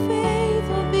my faith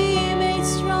will be made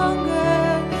stronger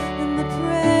in the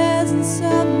presence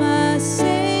of my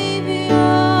Savior.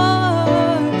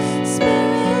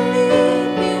 Spirit, lead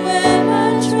me where my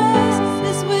trust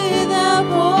is without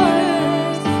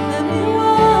borders. Let me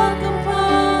walk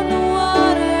upon the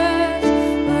waters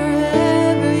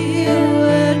wherever you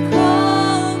would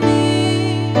call me.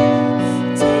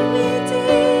 Take me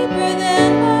deeper than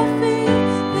my feet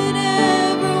could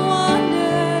ever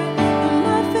wander, and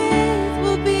my faith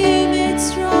will be made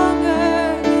stronger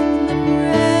in the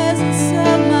presence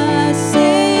of my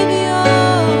Savior.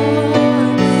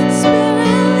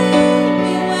 Spirit, lead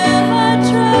me where my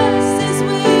trust is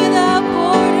without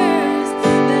borders.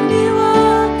 Let me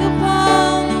walk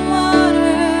upon the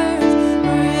waters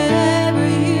wherever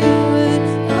you would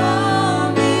call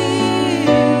me.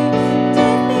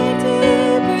 Take me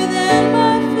deeper than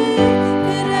my feet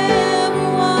could ever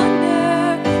wander,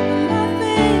 and my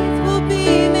faith will be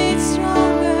made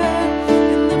stronger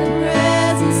in the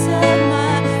presence of my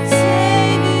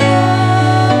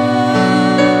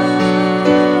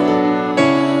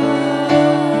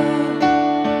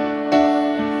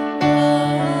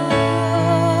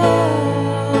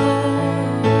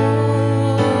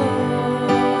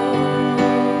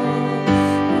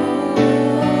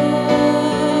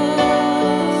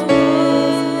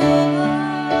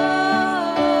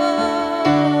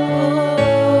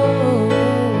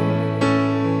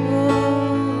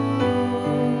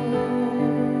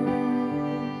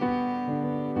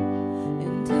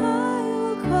And I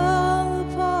will call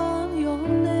upon your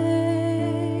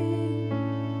name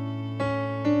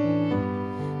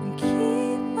and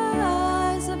keep my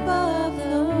eyes above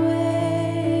the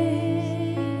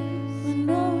waves. When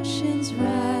oceans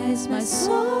rise, my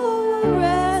soul will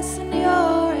rest in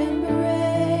your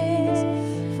embrace.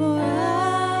 For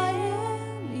I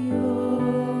am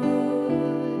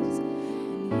yours,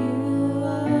 and you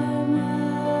are mine.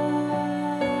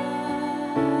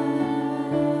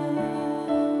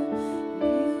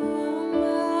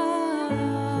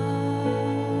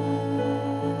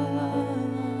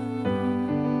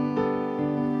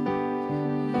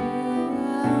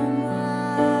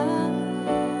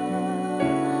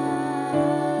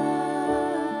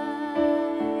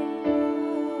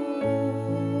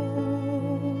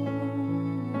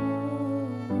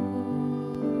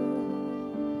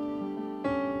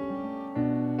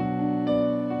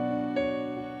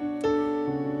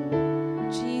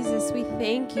 Jesus, we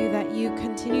thank you that you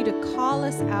continue to call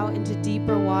us out into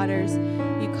deeper waters.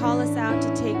 You call us out to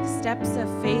take steps of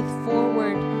faith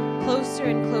forward, closer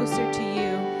and closer to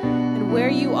you. And where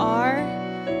you are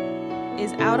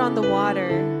is out on the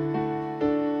water.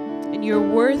 And you're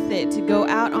worth it to go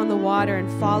out on the water and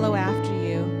follow after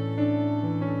you.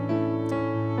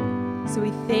 So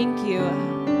we thank you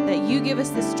that you give us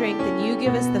the strength and you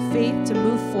give us the faith to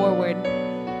move forward.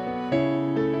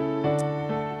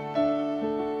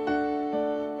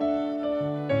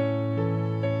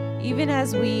 Even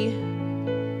as we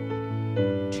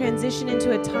transition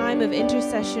into a time of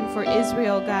intercession for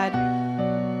Israel, God,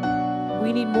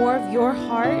 we need more of your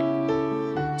heart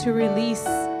to release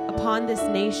upon this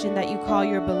nation that you call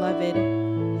your beloved.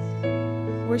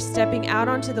 We're stepping out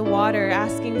onto the water,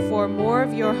 asking for more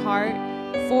of your heart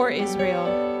for Israel,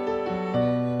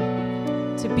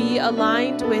 to be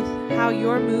aligned with how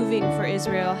you're moving for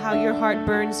Israel, how your heart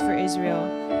burns for Israel.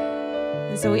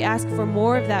 And so we ask for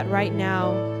more of that right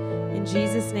now. In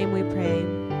Jesus' name we pray.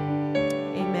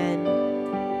 Amen.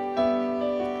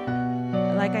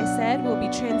 Like I said, we'll be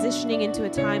transitioning into a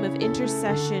time of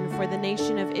intercession for the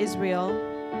nation of Israel.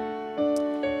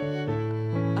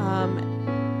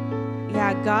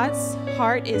 God's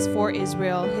heart is for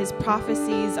Israel. His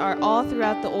prophecies are all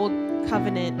throughout the Old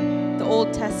Covenant, the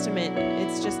Old Testament.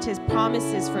 It's just his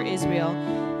promises for Israel.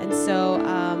 And so,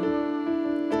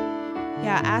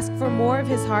 ask for more of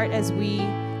his heart as we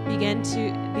begin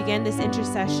this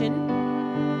intercession.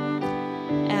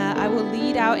 I will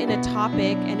lead out in a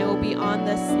topic, and it will be on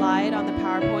the slide on the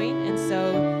PowerPoint. And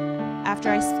so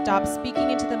after I stop speaking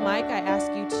into the mic, I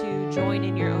ask you to join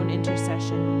in your own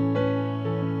intercession.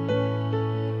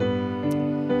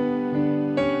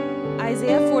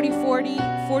 Isaiah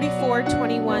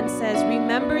 44:21 says,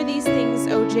 "Remember these things,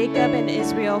 O Jacob and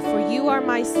Israel, for you are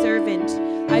my servant,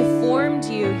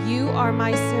 are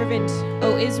my servant.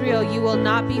 O Israel, you will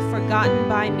not be forgotten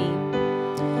by me.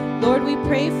 Lord, we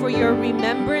pray for your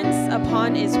remembrance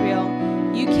upon Israel.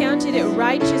 You counted it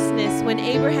righteousness when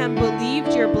Abraham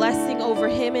believed your blessing over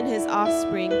him and his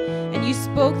offspring. And you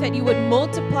spoke that you would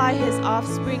multiply his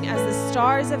offspring as the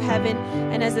stars of heaven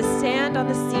and as the sand on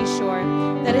the seashore,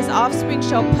 that his offspring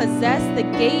shall possess the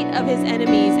gate of his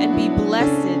enemies and be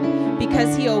blessed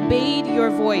because he obeyed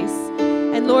your voice.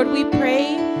 And Lord, we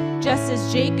pray, just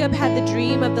as Jacob had the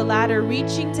dream of the ladder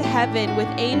reaching to heaven with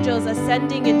angels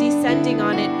ascending and descending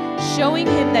on it, showing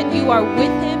him that you are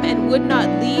with him and would not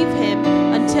leave him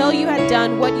until you had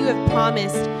done what you have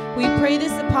promised. We pray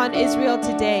this upon Israel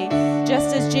today,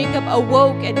 just as Jacob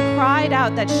awoke and cried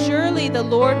out that surely the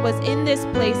Lord was in this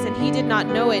place and he did not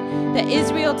know it, that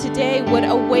Israel today would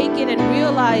awaken and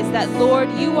realize that,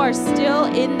 Lord, you are still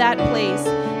in that place.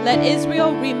 Let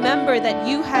Israel remember that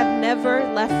you have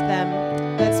never left them.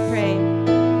 Let's pray.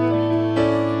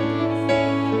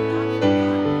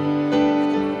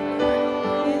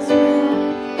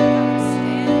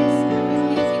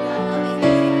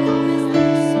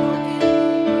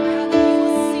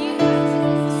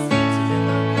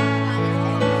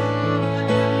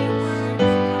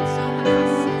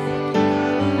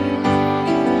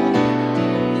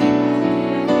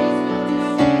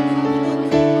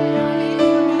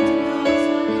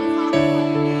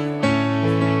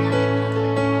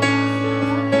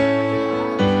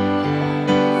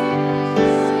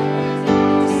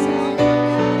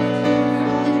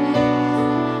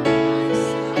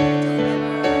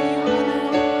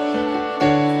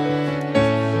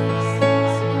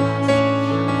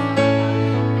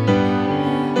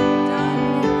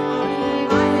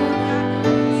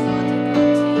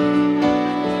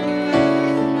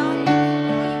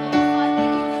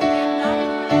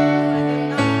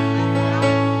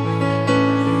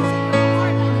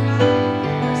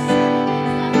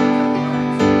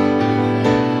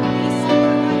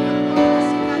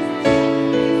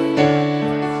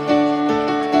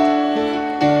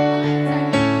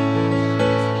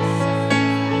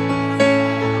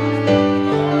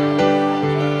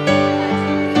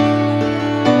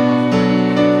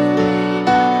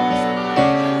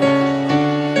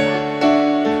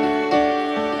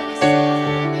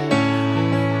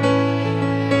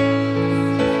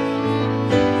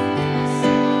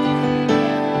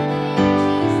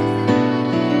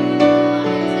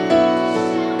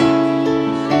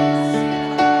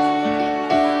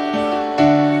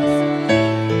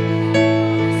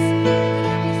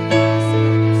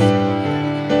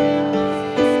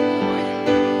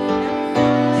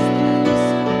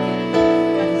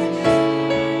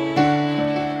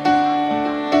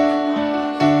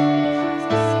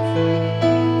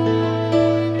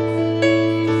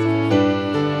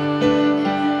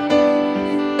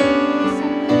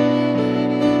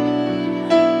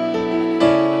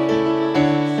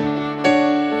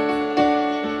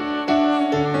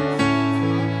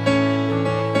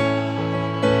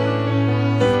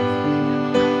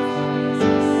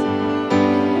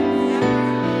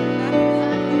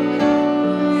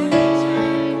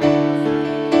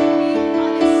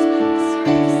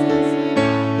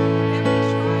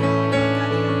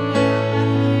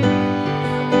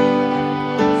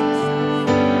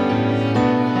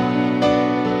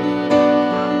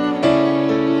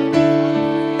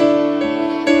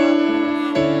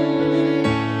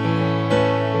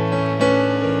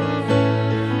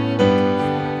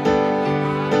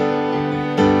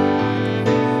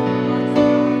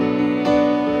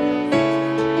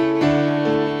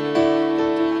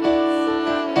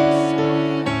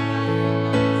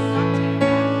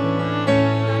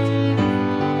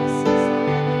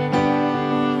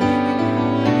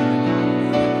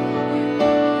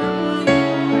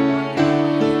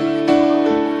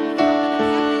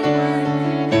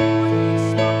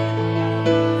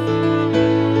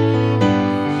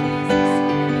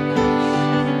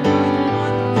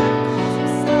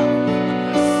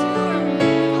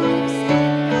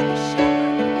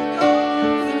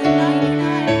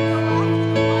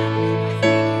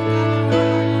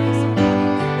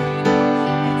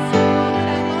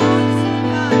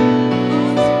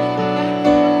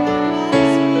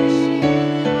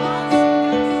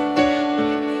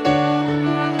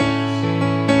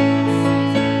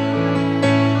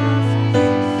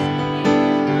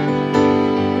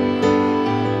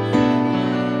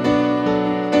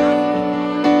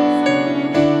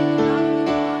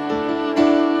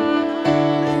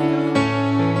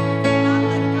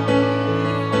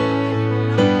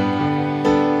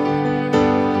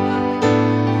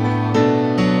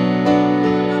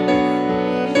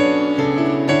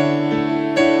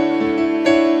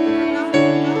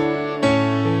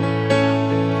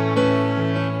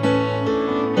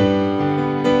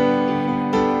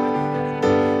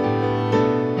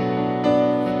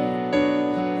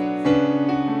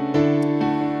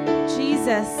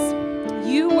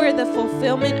 are the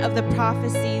fulfillment of the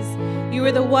prophecies. You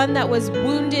are the one that was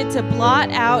wounded to blot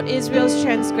out Israel's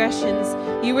transgressions.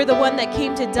 You are the one that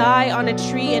came to die on a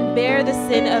tree and bear the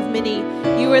sin of many.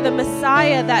 You are the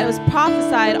Messiah that was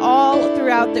prophesied all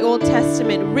throughout the Old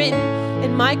Testament, written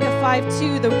in Micah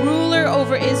 5:2, the ruler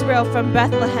over Israel from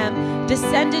Bethlehem,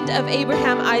 descendant of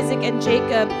Abraham, Isaac, and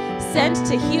Jacob, sent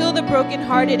to heal the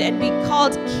brokenhearted and be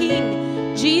called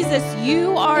King. Jesus,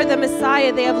 you are the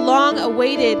Messiah they have long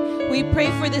awaited. We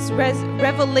pray for this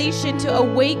revelation to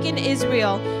awaken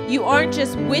Israel. You aren't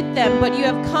just with them, but you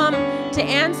have come to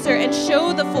answer and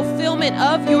show the fulfillment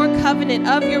of your covenant,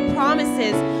 of your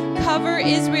promises. Cover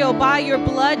Israel by your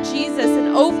blood, Jesus,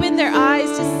 and open their eyes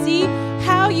to see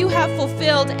how you have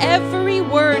fulfilled every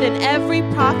word and every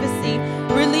prophecy.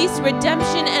 Release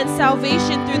redemption and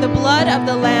salvation through the blood of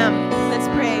the Lamb. Let's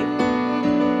pray.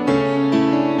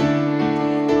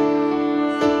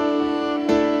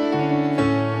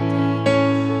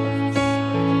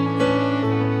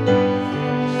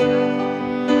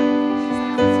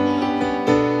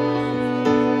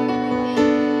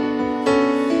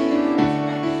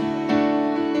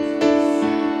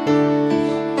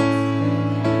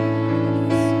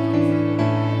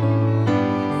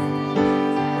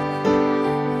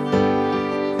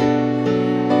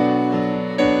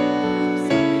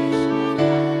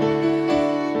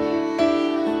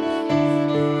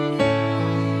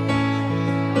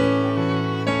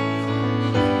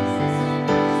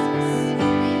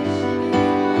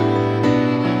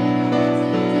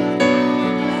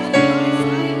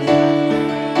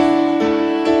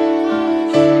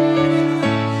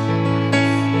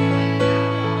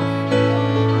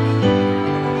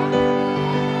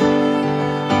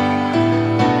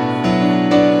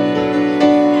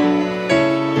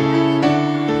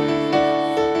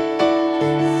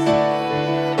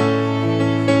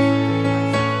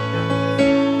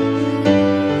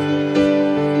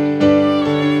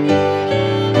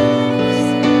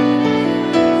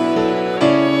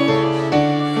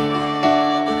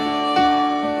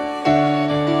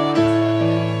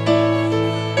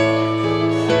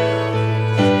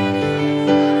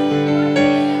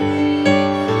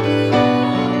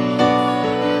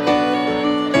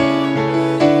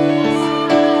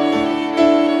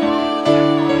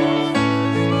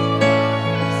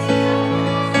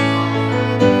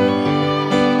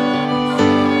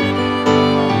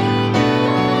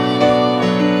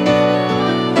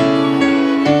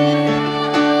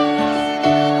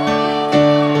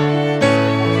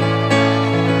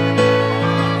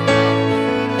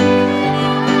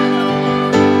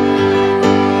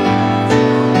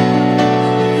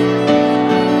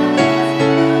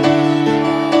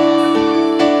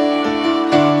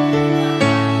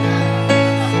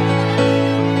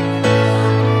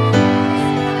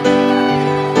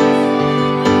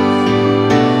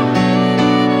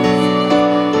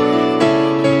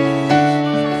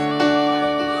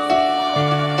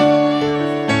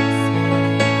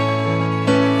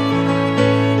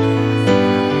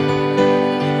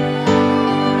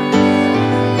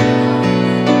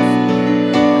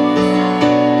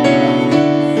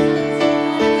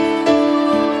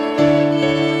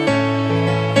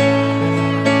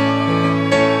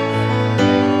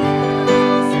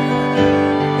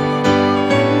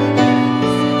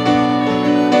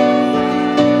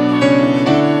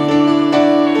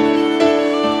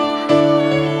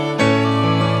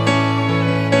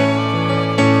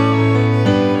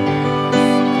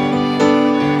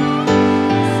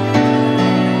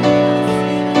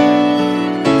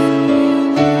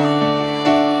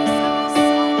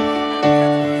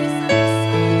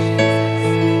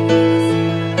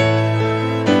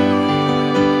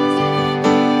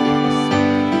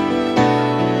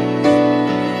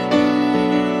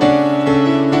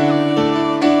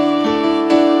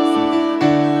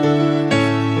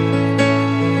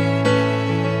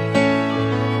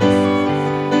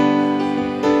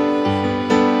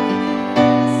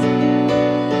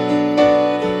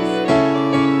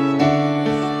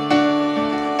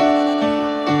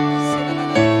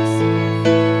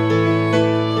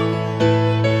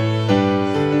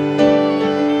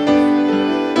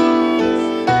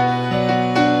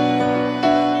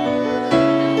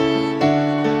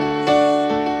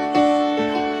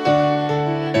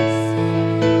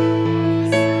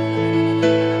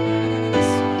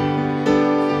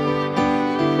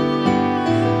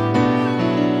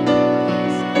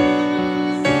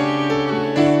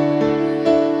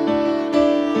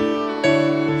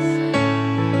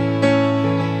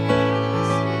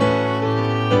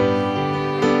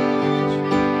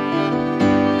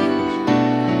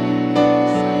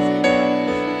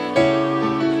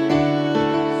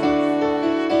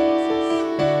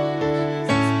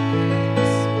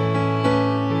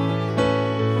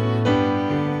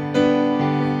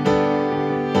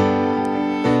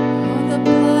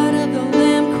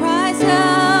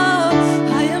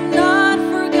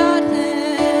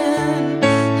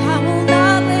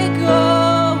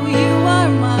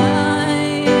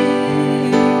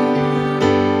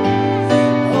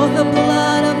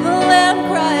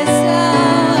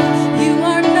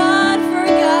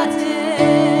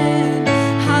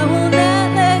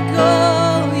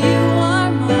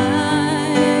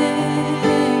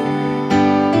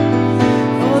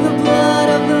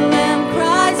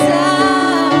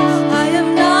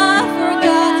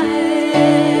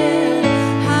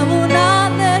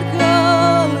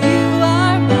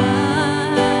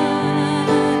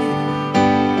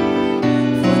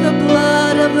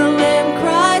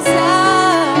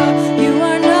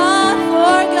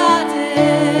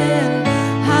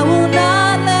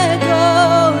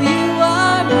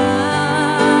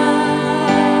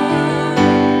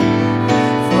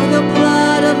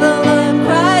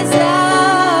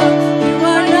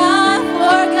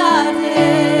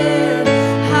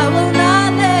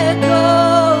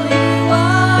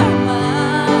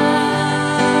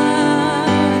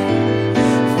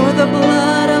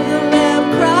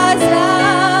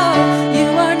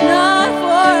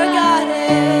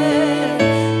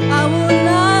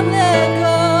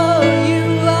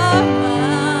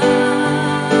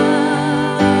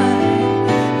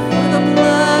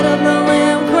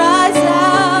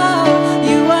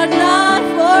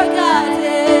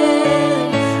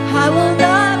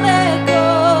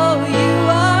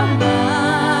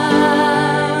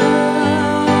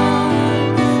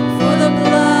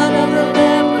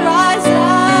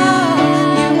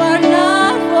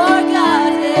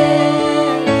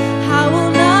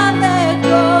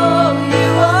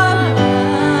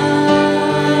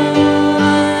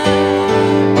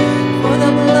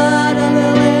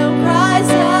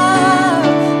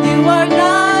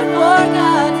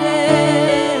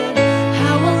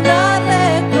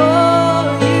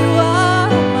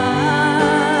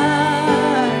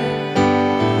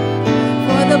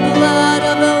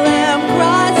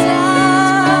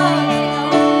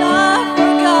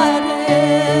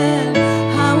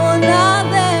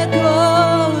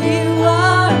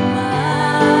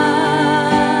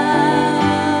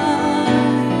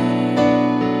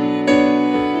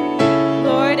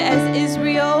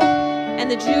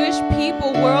 Jewish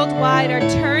people worldwide are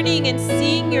turning and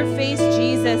seeing your face,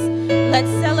 Jesus, let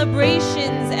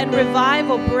celebrations and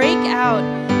revival break out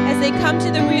as they come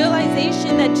to the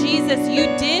realization that, Jesus, you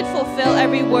did fulfill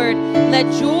every word.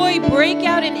 Let joy break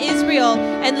out in Israel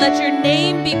and let your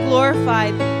name be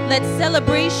glorified. Let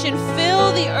celebration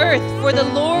fill the earth, for the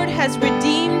Lord has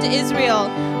redeemed Israel.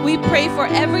 We pray for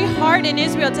every heart in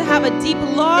Israel to have a deep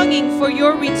longing for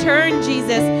your return,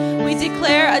 Jesus. We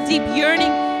declare a deep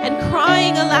yearning and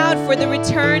crying aloud for the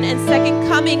return and second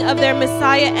coming of their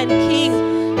Messiah and King,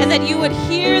 and that you would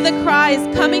hear the cries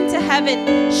coming to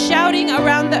heaven, shouting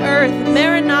around the earth,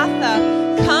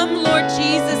 Maranatha, come, Lord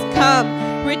Jesus, come.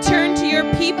 Return to your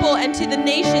people and to the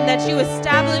nation that you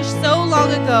established so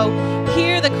long ago.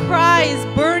 Hear the cries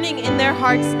burning in their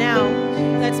hearts now.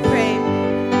 Let's pray.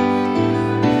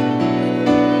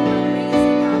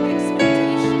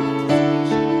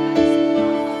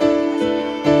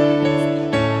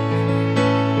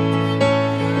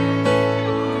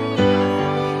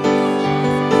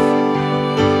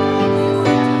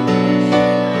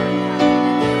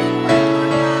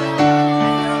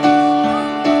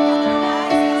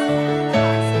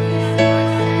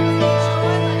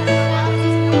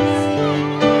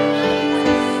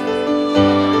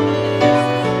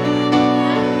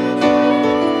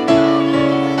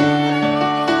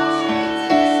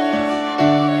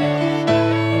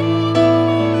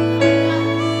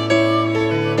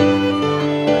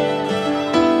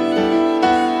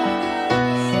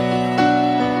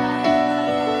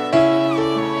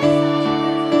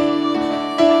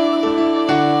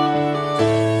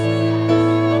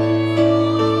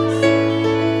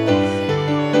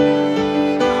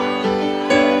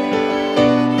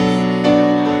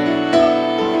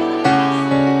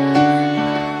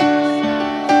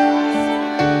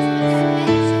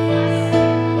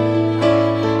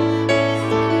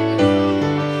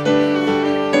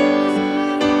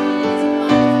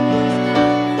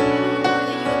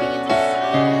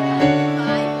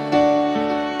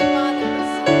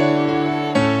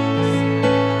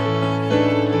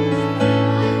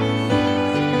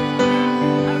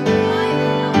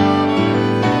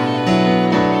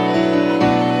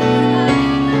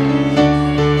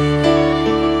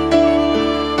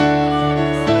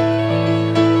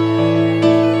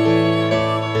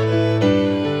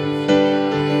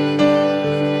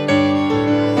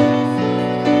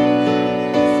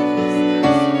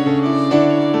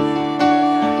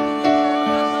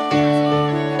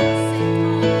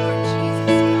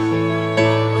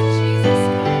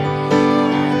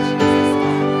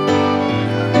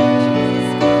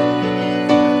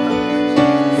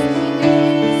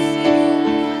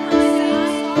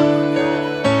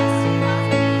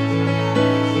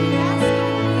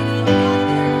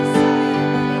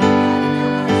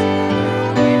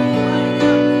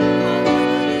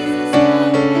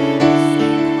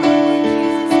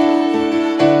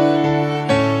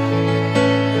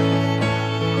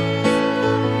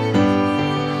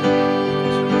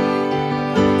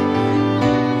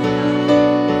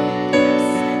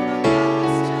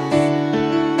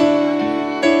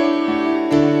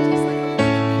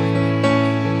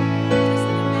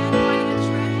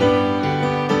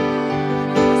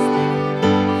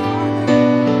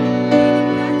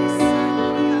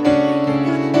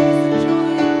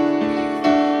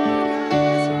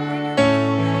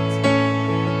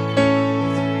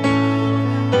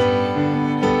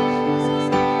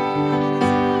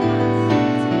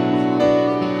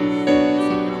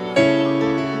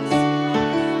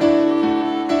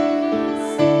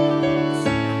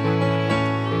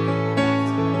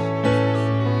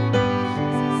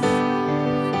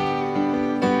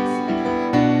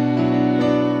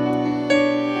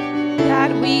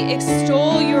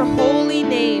 extol your holy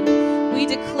name. We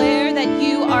declare that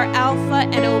you are Alpha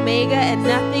and Omega, and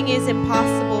nothing is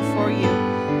impossible for you.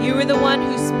 You are the one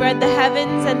who spread the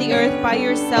heavens and the earth by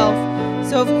yourself.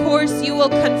 So of course you will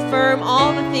confirm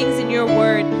all the things in your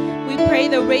word. We pray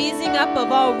the raising up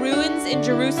of all ruins in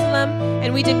Jerusalem,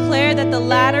 and we declare that the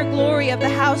latter glory of the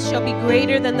house shall be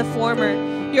greater than the former.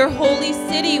 Your holy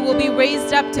city will be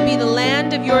raised up to be the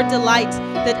land of your delight,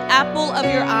 the apple of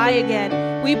your eye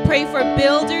again. We pray for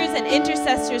builders and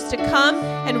intercessors to come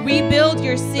and rebuild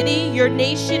your city, your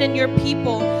nation, and your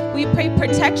people. We pray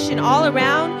protection all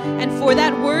around, and for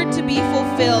that word to be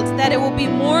fulfilled, that it will be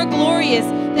more glorious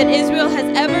than Israel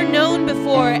has ever known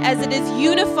before, as it is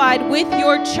unified with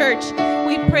your church.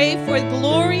 We pray for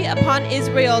glory upon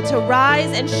Israel to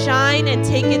rise and shine and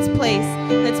take its place.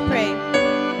 Let's pray.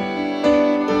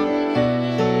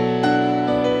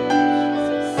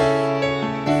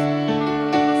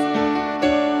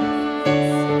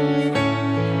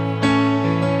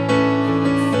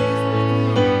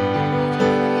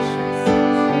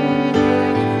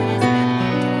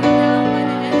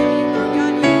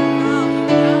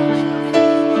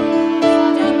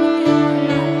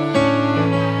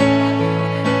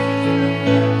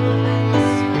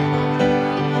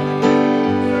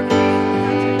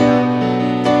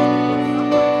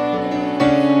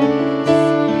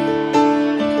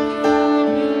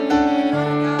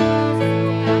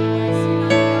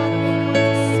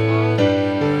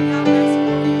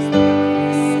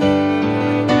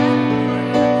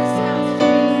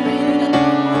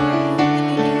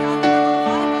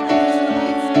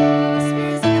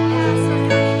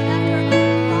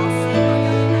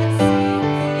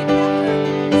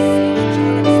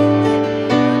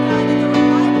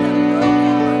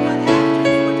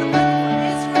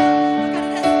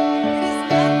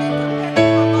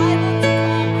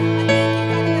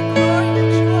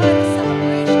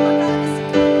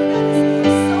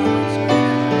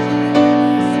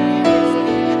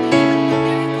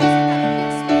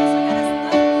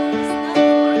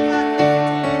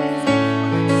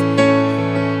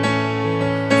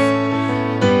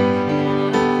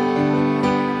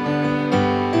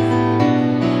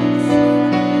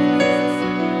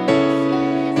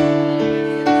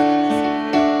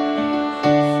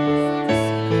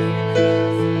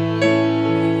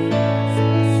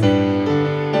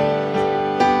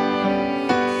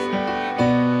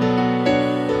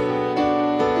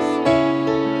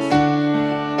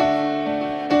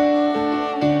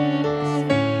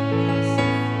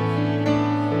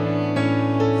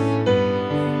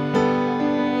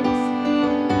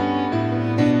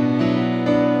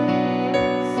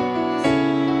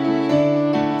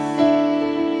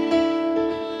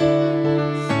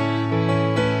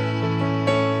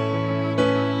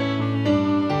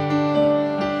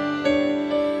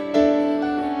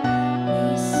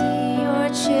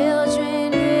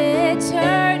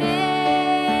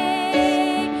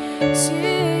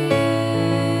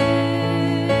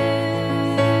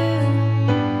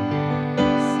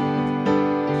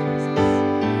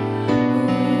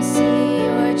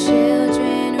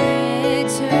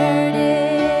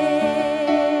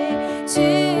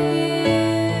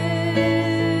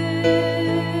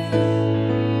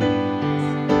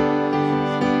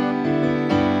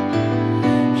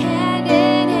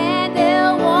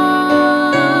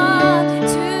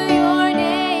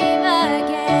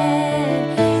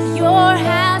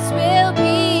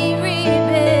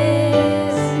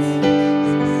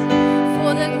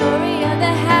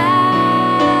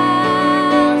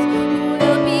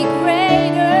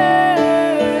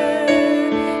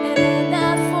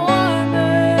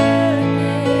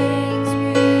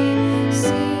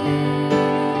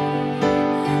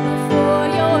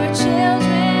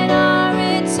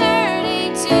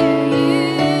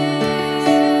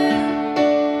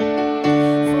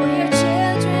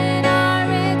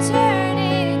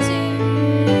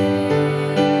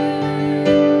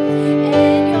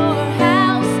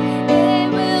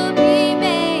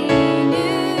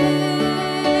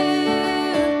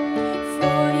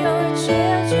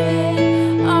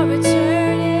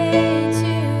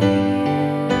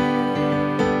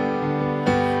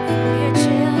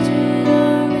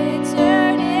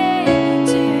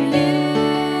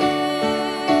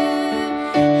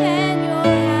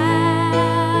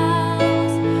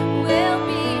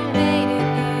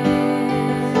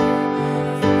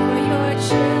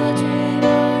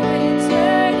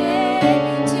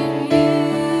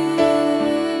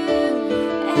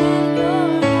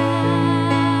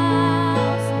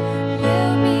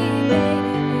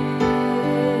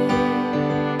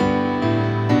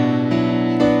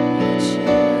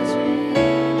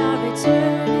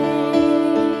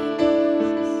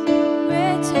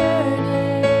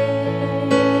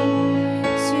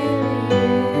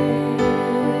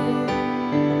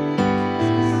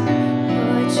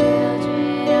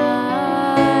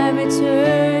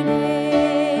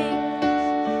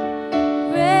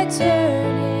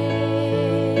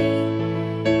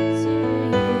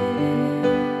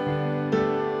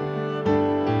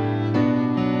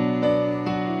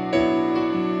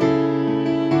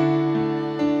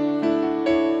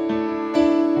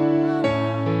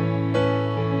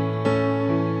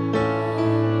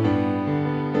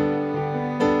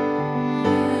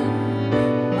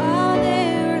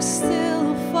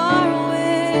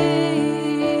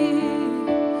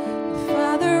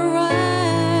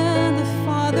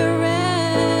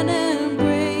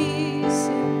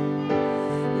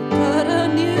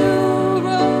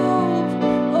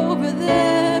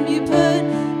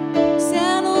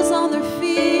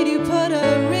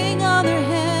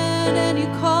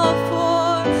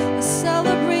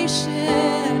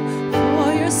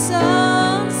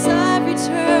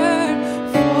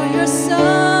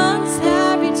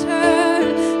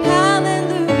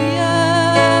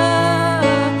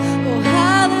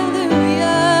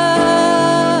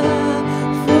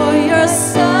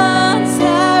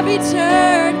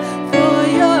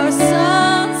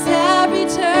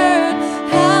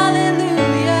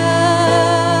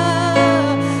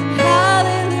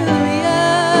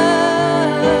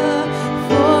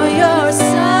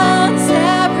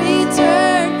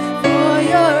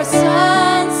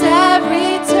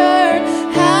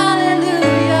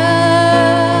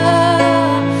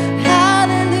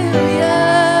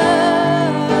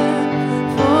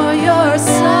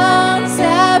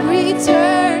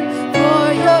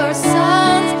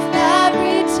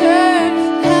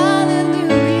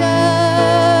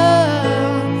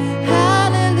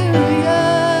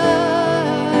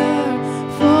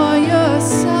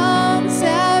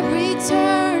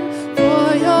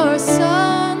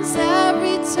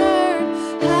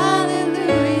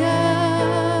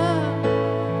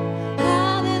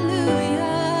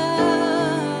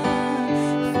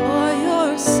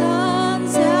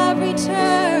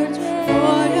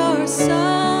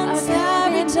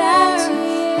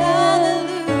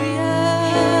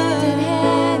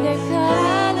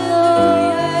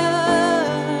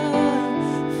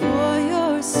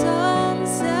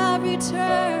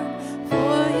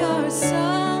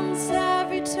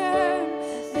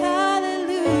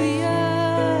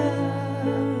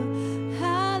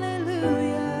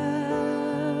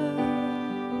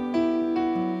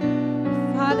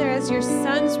 as your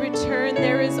sons return,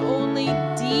 there is only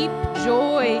deep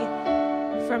joy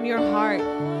from your heart.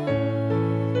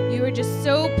 You are just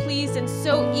so pleased and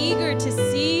so eager to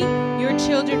see your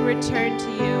children return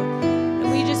to you.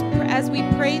 And we just, as we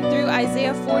prayed through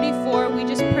Isaiah 44, we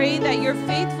just pray that your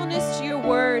faithfulness to your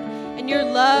word and your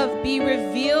love be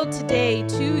revealed today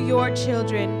to your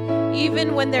children,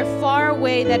 even when they're far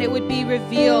away, that it would be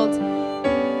revealed.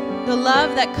 The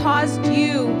love that caused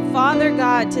you, Father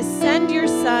God, to send your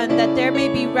Son, that there may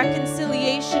be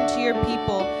reconciliation to your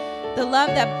people. The love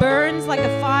that burns like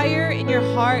a fire in your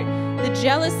heart, the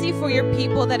jealousy for your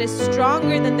people that is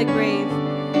stronger than the grave.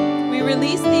 We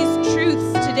release these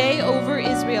truths today over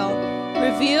Israel.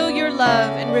 Reveal your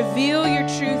love and reveal your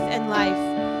truth and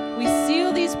life. We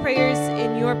seal these prayers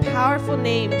in your powerful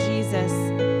name, Jesus.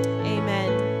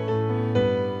 Amen.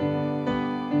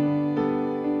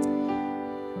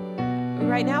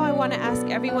 Right now, I want to ask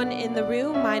everyone in the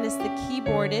room, minus the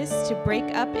keyboardist, to break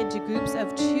up into groups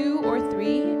of 2 or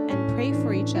 3 and pray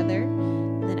for each other.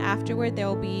 And then afterward, there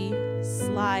will be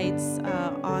slides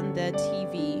on the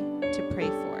TV to pray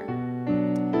for.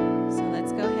 So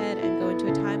let's go ahead and go into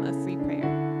a time of free prayer.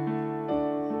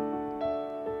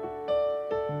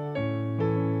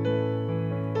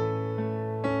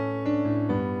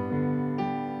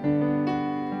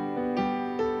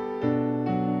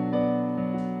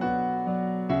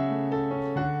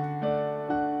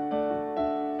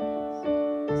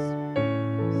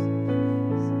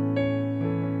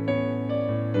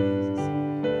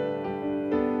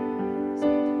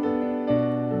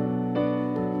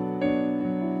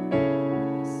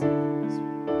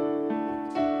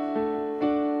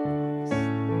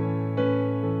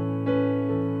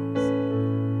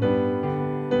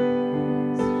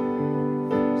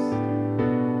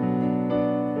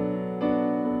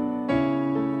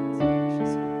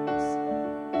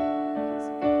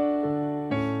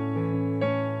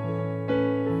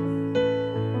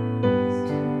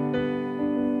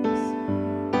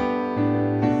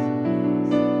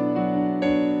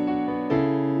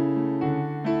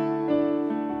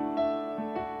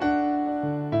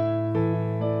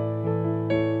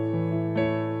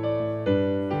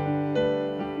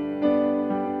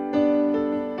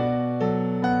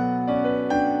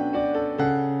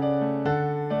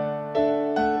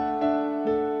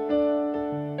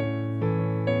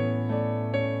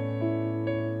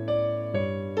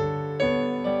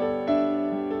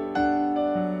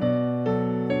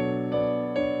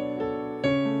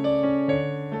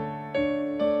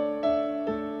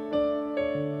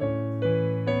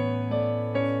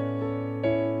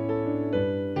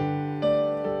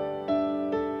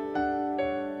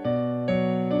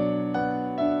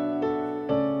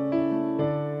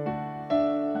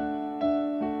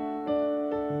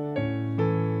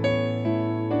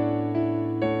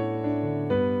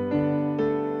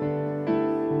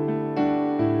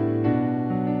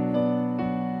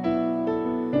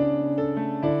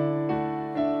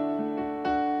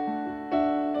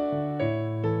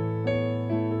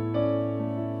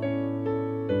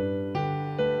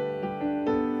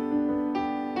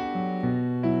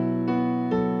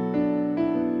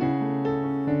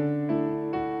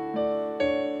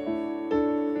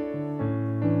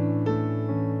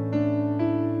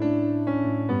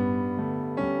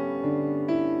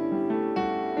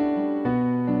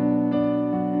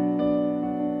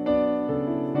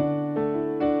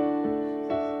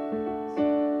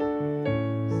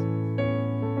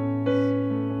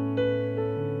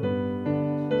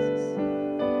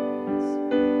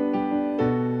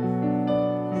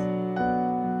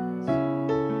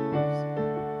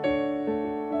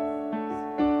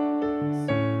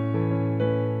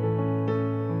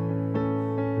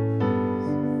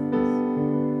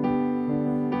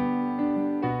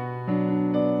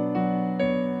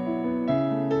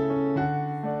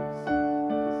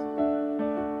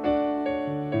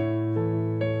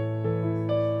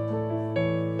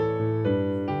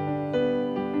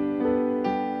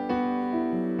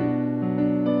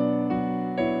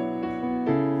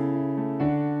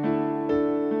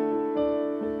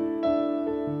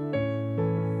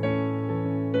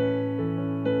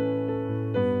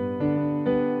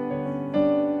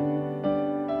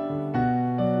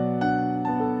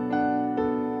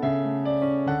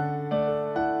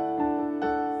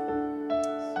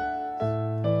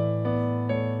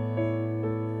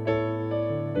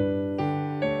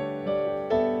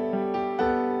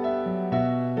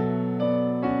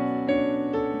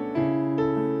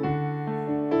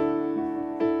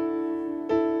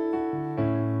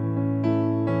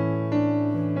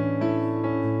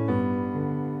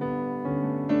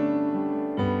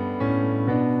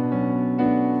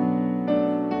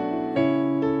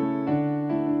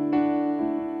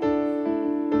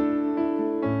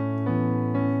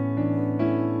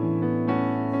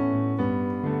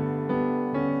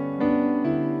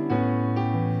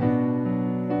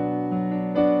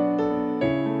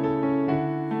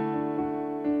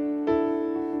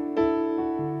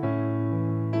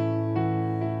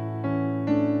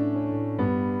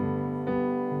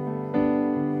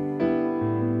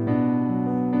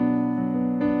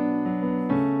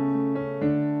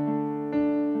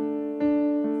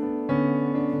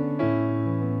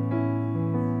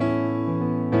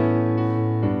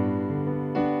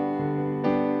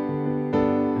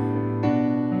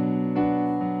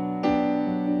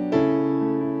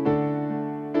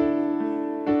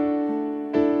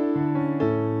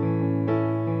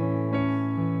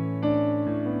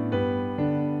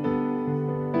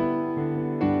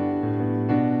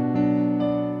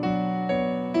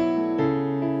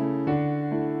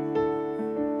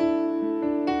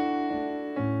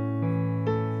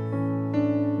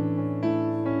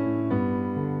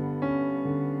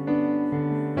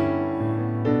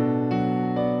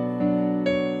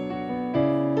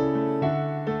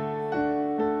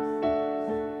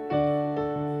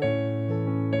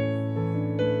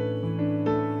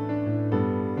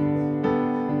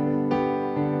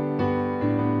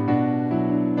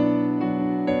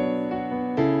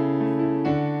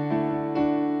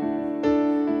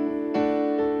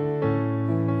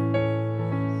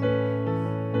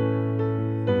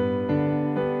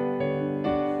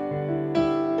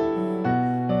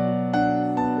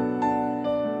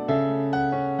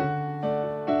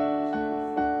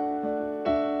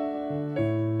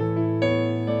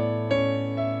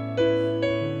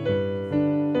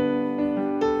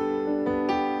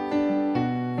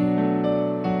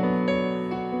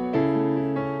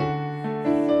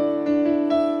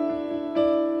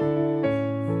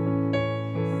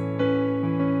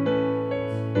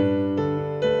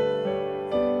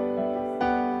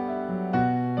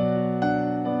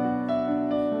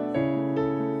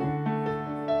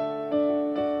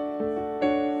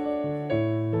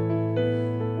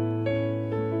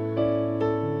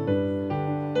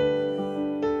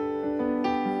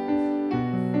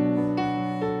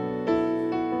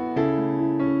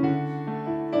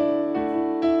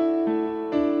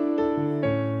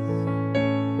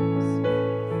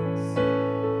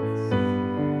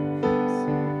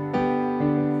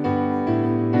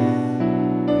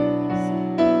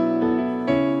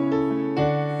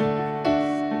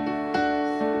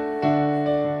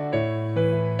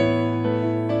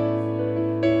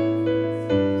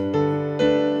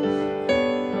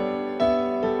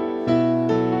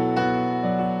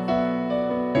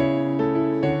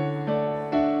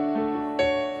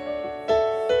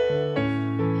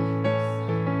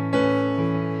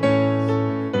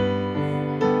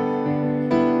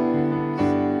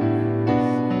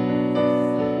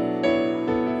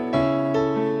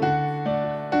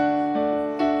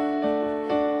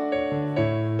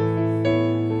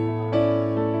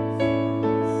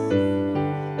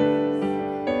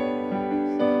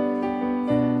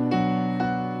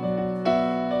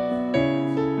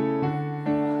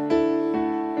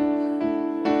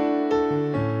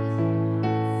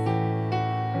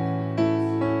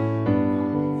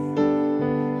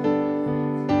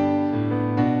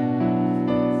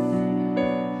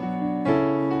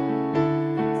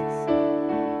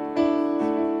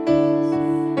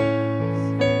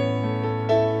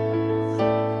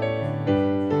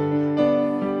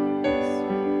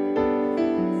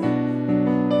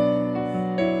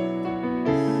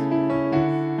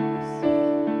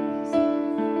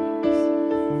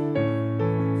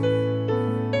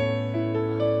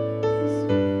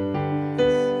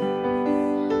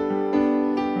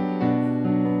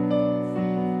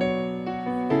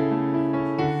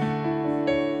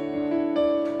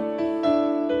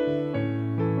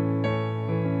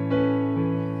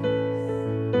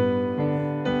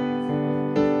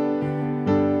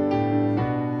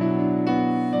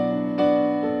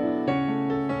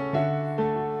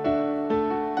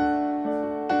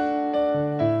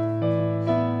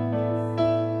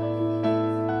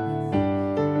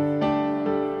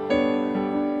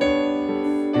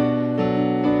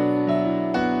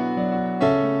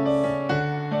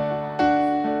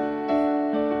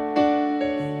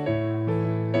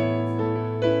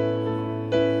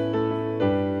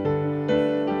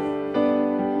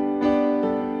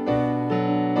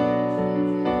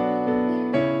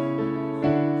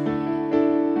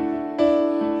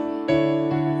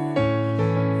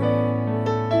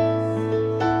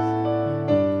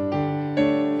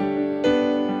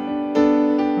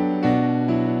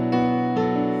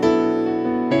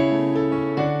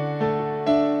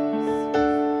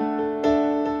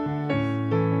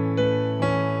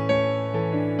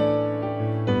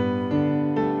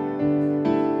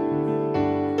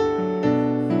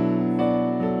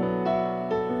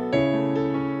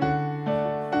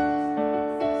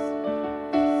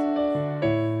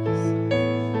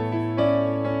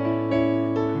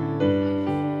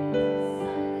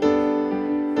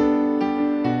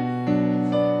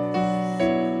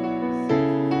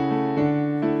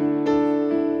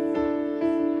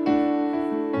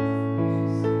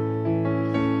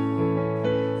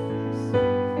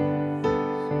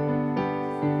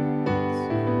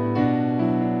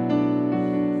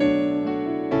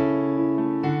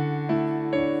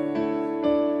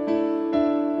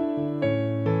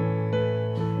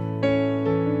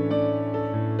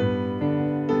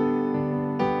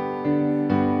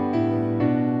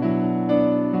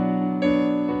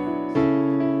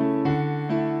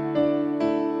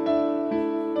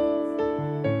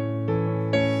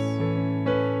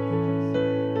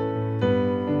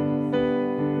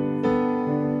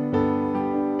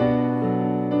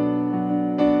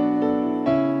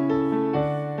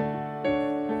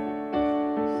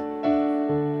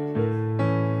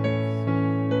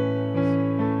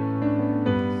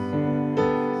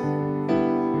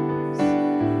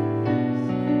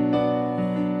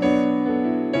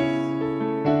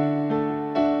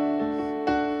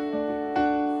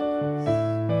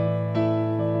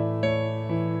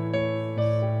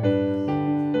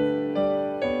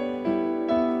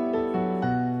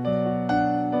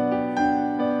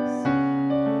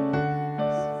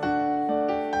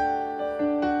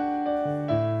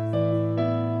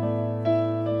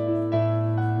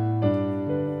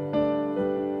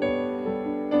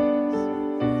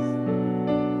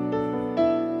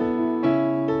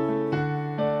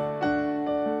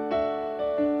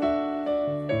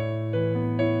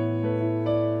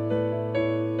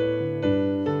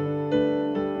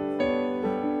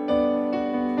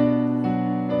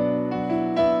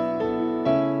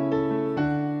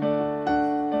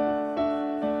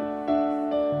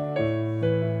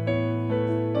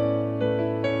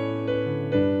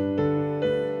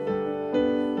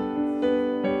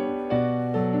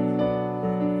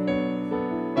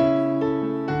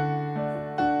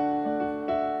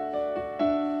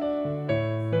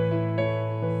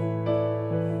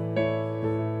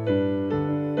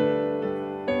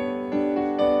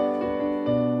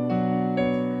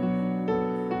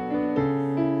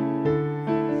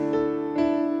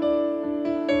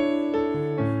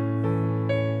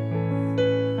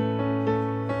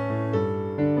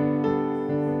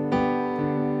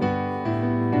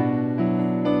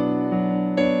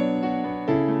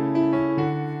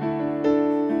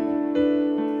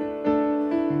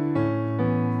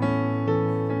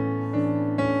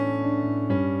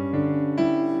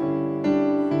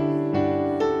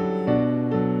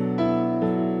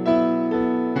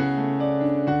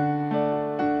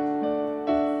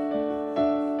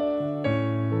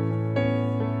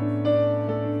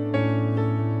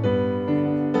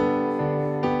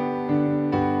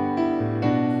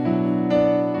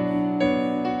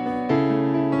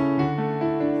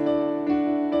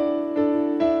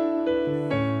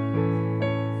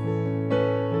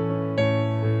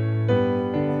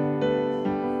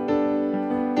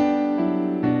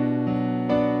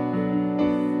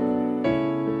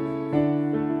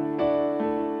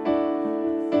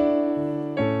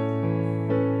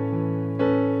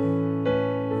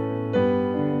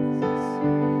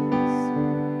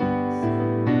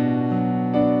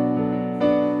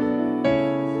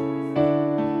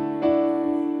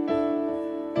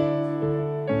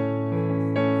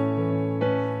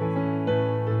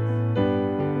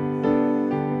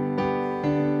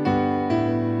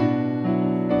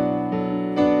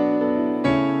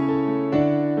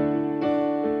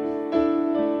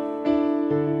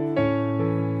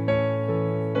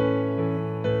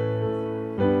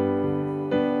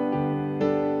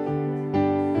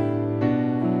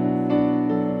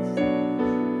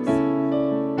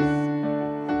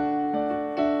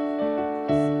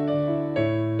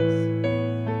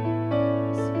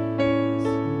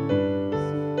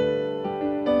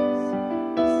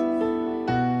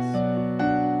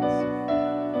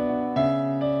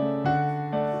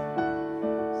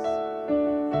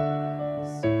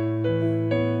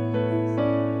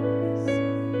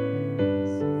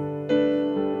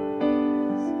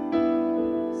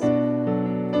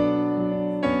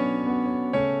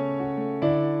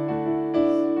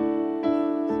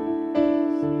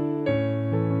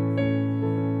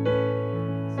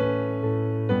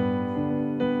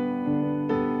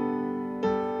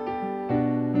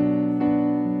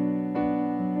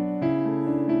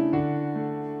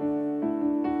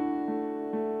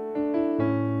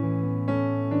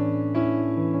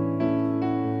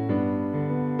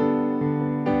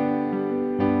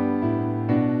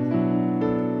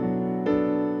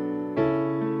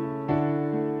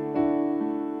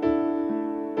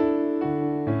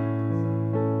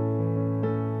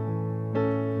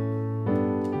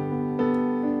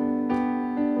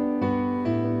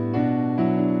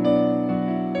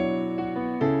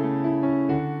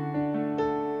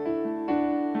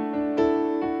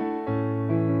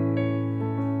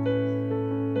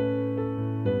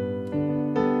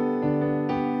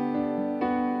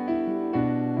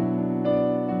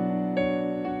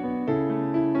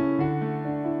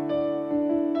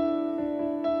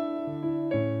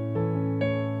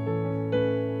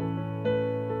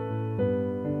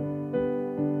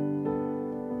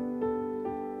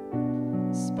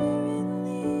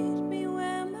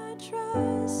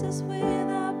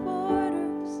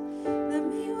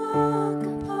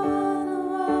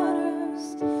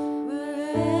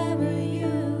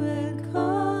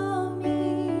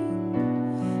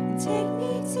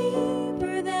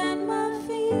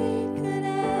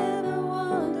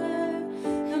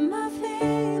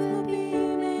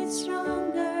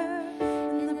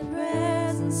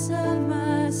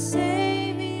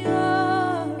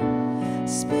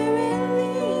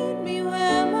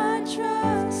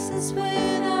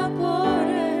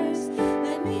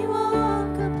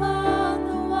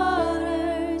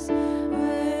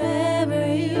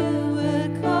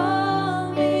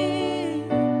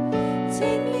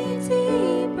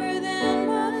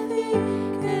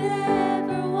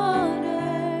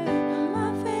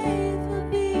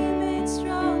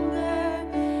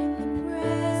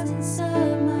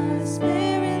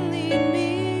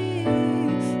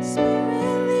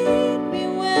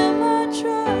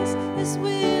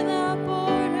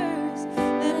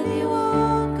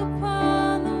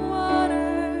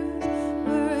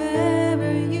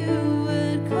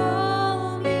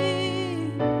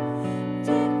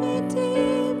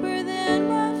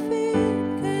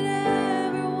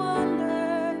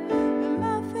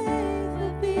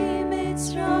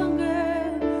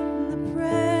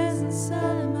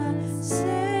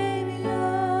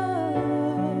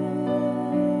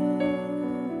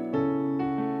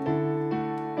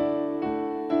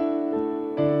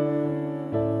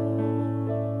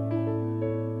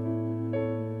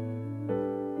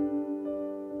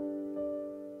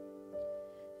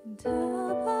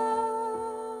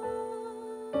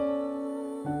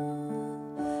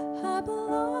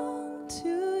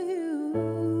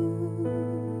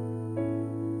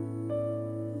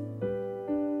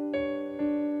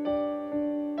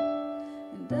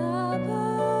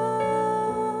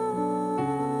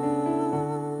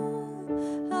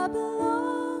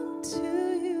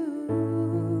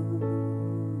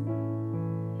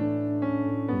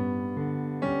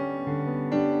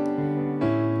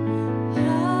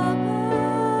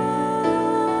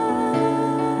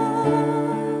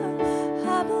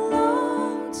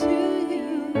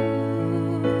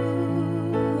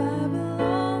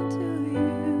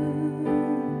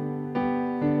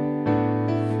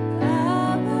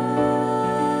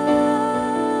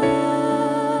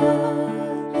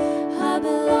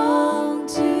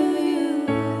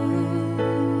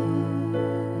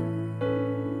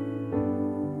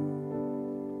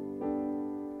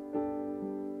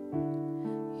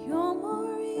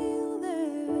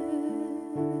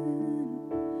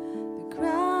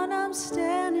 I'm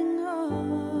standing on.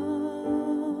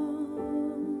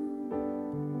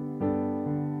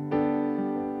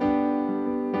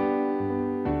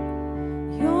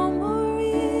 You're more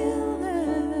real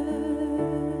than the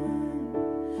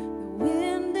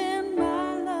wind in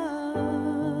my lungs.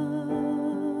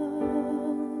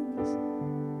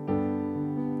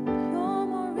 You're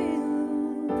more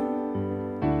real.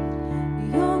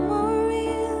 You're more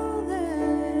real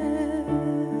than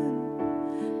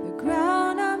the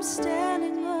ground I'm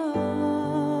standing on.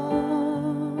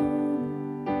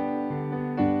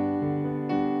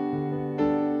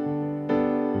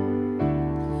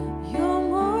 You're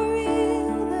more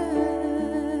real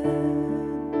than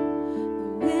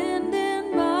the wind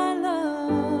in my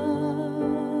lungs.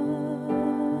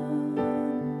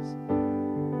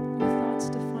 Your thoughts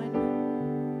define me.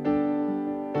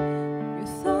 Your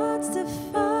thoughts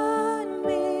define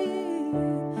me.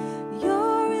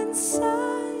 You're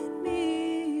inside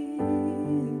me.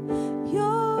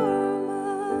 You're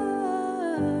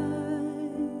my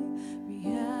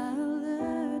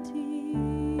reality.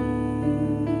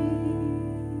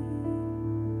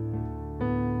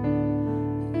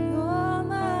 You're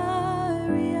my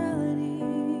reality.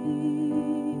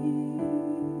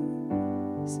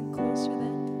 Sing closer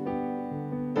then.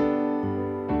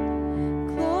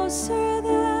 Closer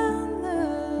than the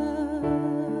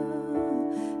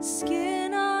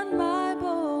skin on my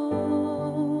bones.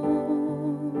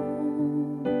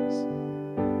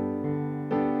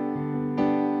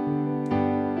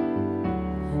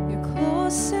 You're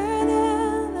closer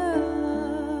than the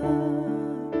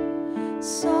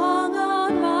song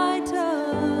on my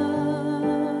tongue.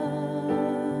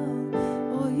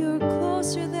 Oh, you're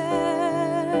closer than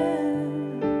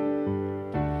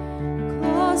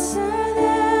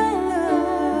the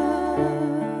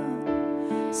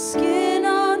skin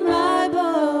on my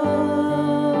bones.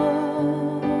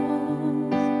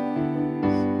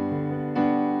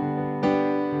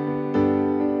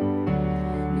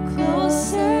 You're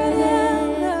closer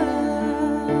than the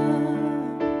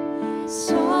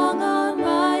song on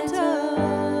my tongue.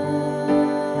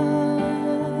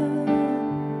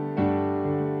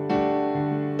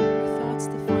 Your thoughts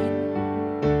define me.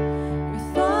 Your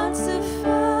thoughts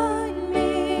define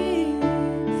me.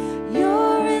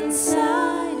 You're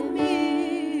inside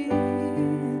me.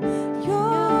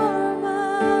 You're my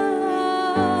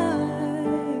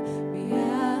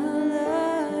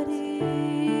reality.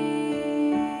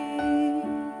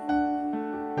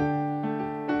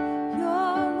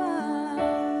 You're my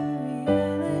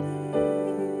reality.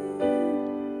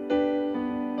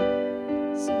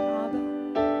 Sing Abba.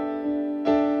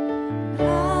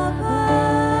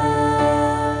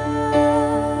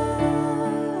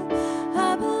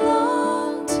 I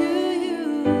belong to you.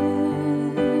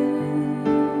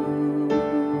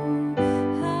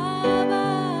 Abba,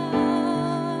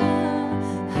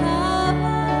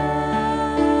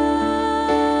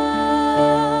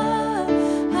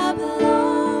 I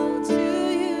belong to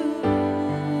you.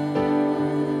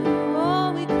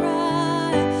 Oh, we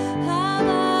cry,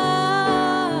 Abba,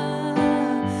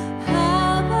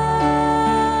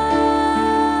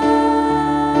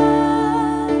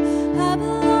 I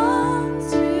belong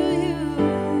to you.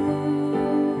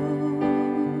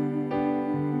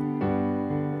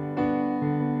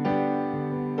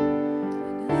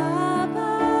 Abba,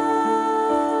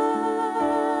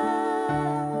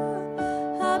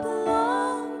 I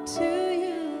belong to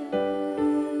you.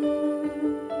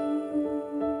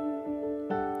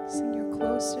 Sing, you're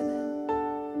closer than.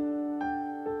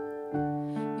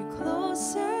 You're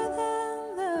closer than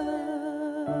the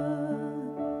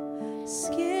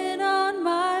skin on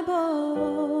my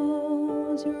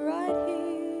bones. You're right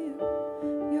here.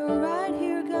 You're right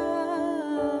here, God.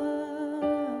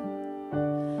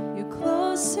 You're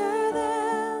closer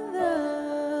than the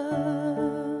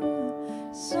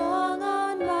song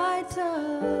on my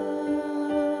tongue.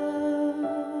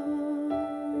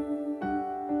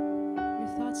 Your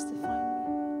thoughts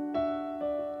define me.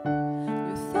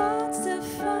 Your thoughts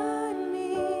define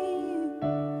me.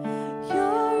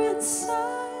 You're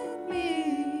inside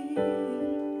me.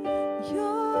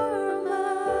 You're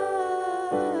my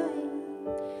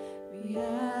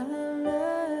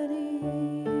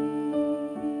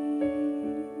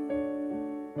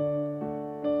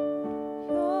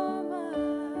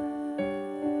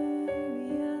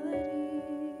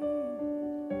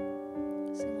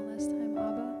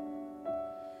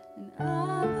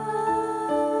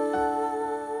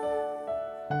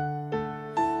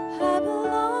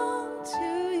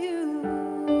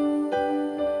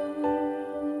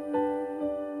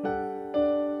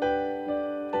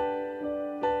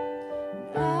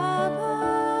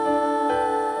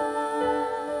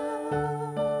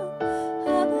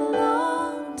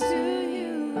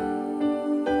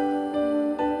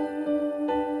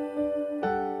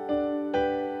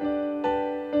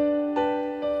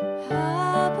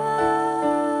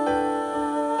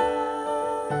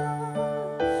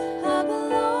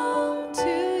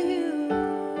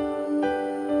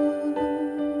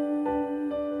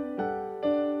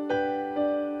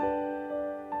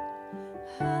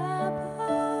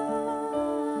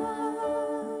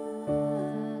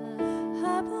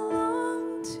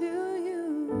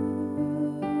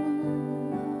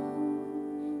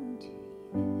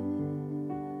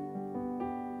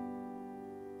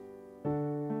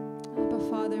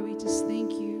just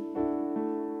thank you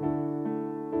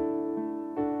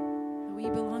that we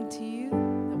belong to you,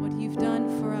 that what you've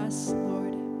done for us,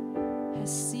 Lord,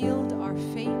 has sealed our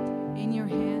fate in your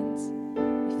hands.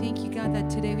 We thank you, God, that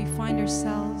today we find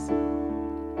ourselves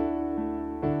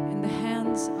in the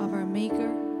hands of our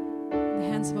Maker, in the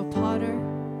hands of a potter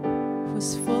who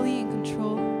is fully in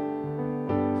control,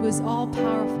 who is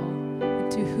all-powerful,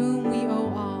 and to whom we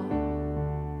owe all.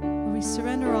 Lord, we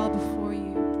surrender all before you.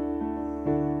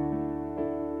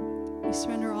 We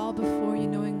surrender all before you,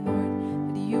 knowing,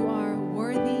 Lord, that you are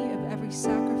worthy of every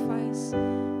sacrifice.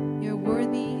 You're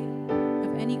worthy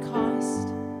of any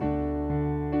cost.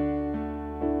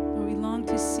 Lord, we long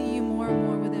to see you more and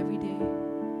more with every day.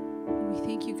 And we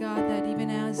thank you, God, that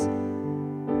even as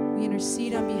we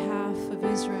intercede on behalf of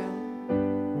Israel,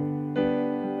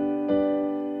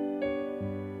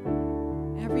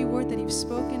 every word that you've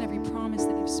spoken, every promise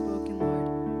that you've spoken,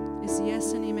 Lord, is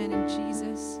yes and amen in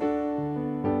Jesus.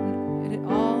 And it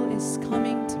all is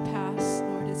coming to pass,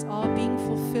 Lord. It's all being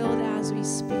fulfilled as we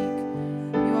speak.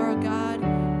 You are a God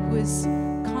who is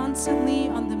constantly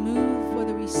on the move,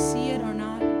 whether we see it or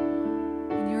not.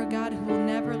 And you're a God who will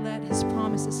never let his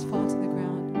promises fall to the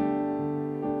ground.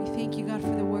 We thank you, God,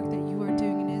 for the work that you are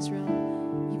doing in Israel,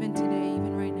 even today,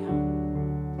 even right now.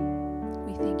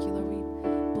 We thank you, Lord. We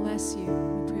bless you.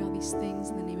 We pray all these things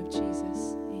in the name of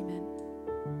Jesus. Amen.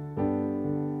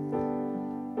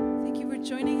 Thank you for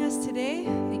joining us today.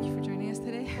 Thank you for joining us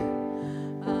today.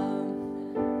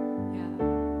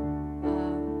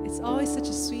 It's always such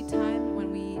a sweet time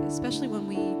when we, especially when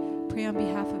we pray on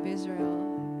behalf of Israel.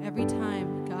 Every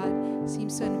time God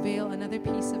seems to unveil another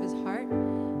piece of his heart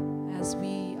as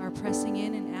we are pressing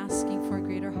in and asking for a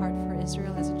greater heart for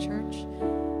Israel as a church.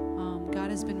 God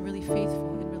has been really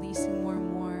faithful in releasing more and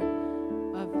more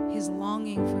of his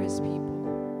longing for his people.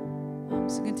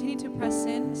 So continue to press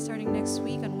in. Starting next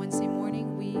week on Wednesday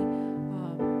morning, we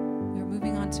are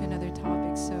moving on to another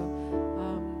topic. So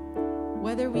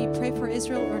whether we pray for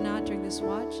Israel or not during this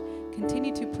watch,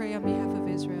 continue to pray on behalf of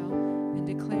Israel and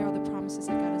declare all the promises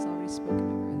that God has already spoken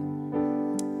over them.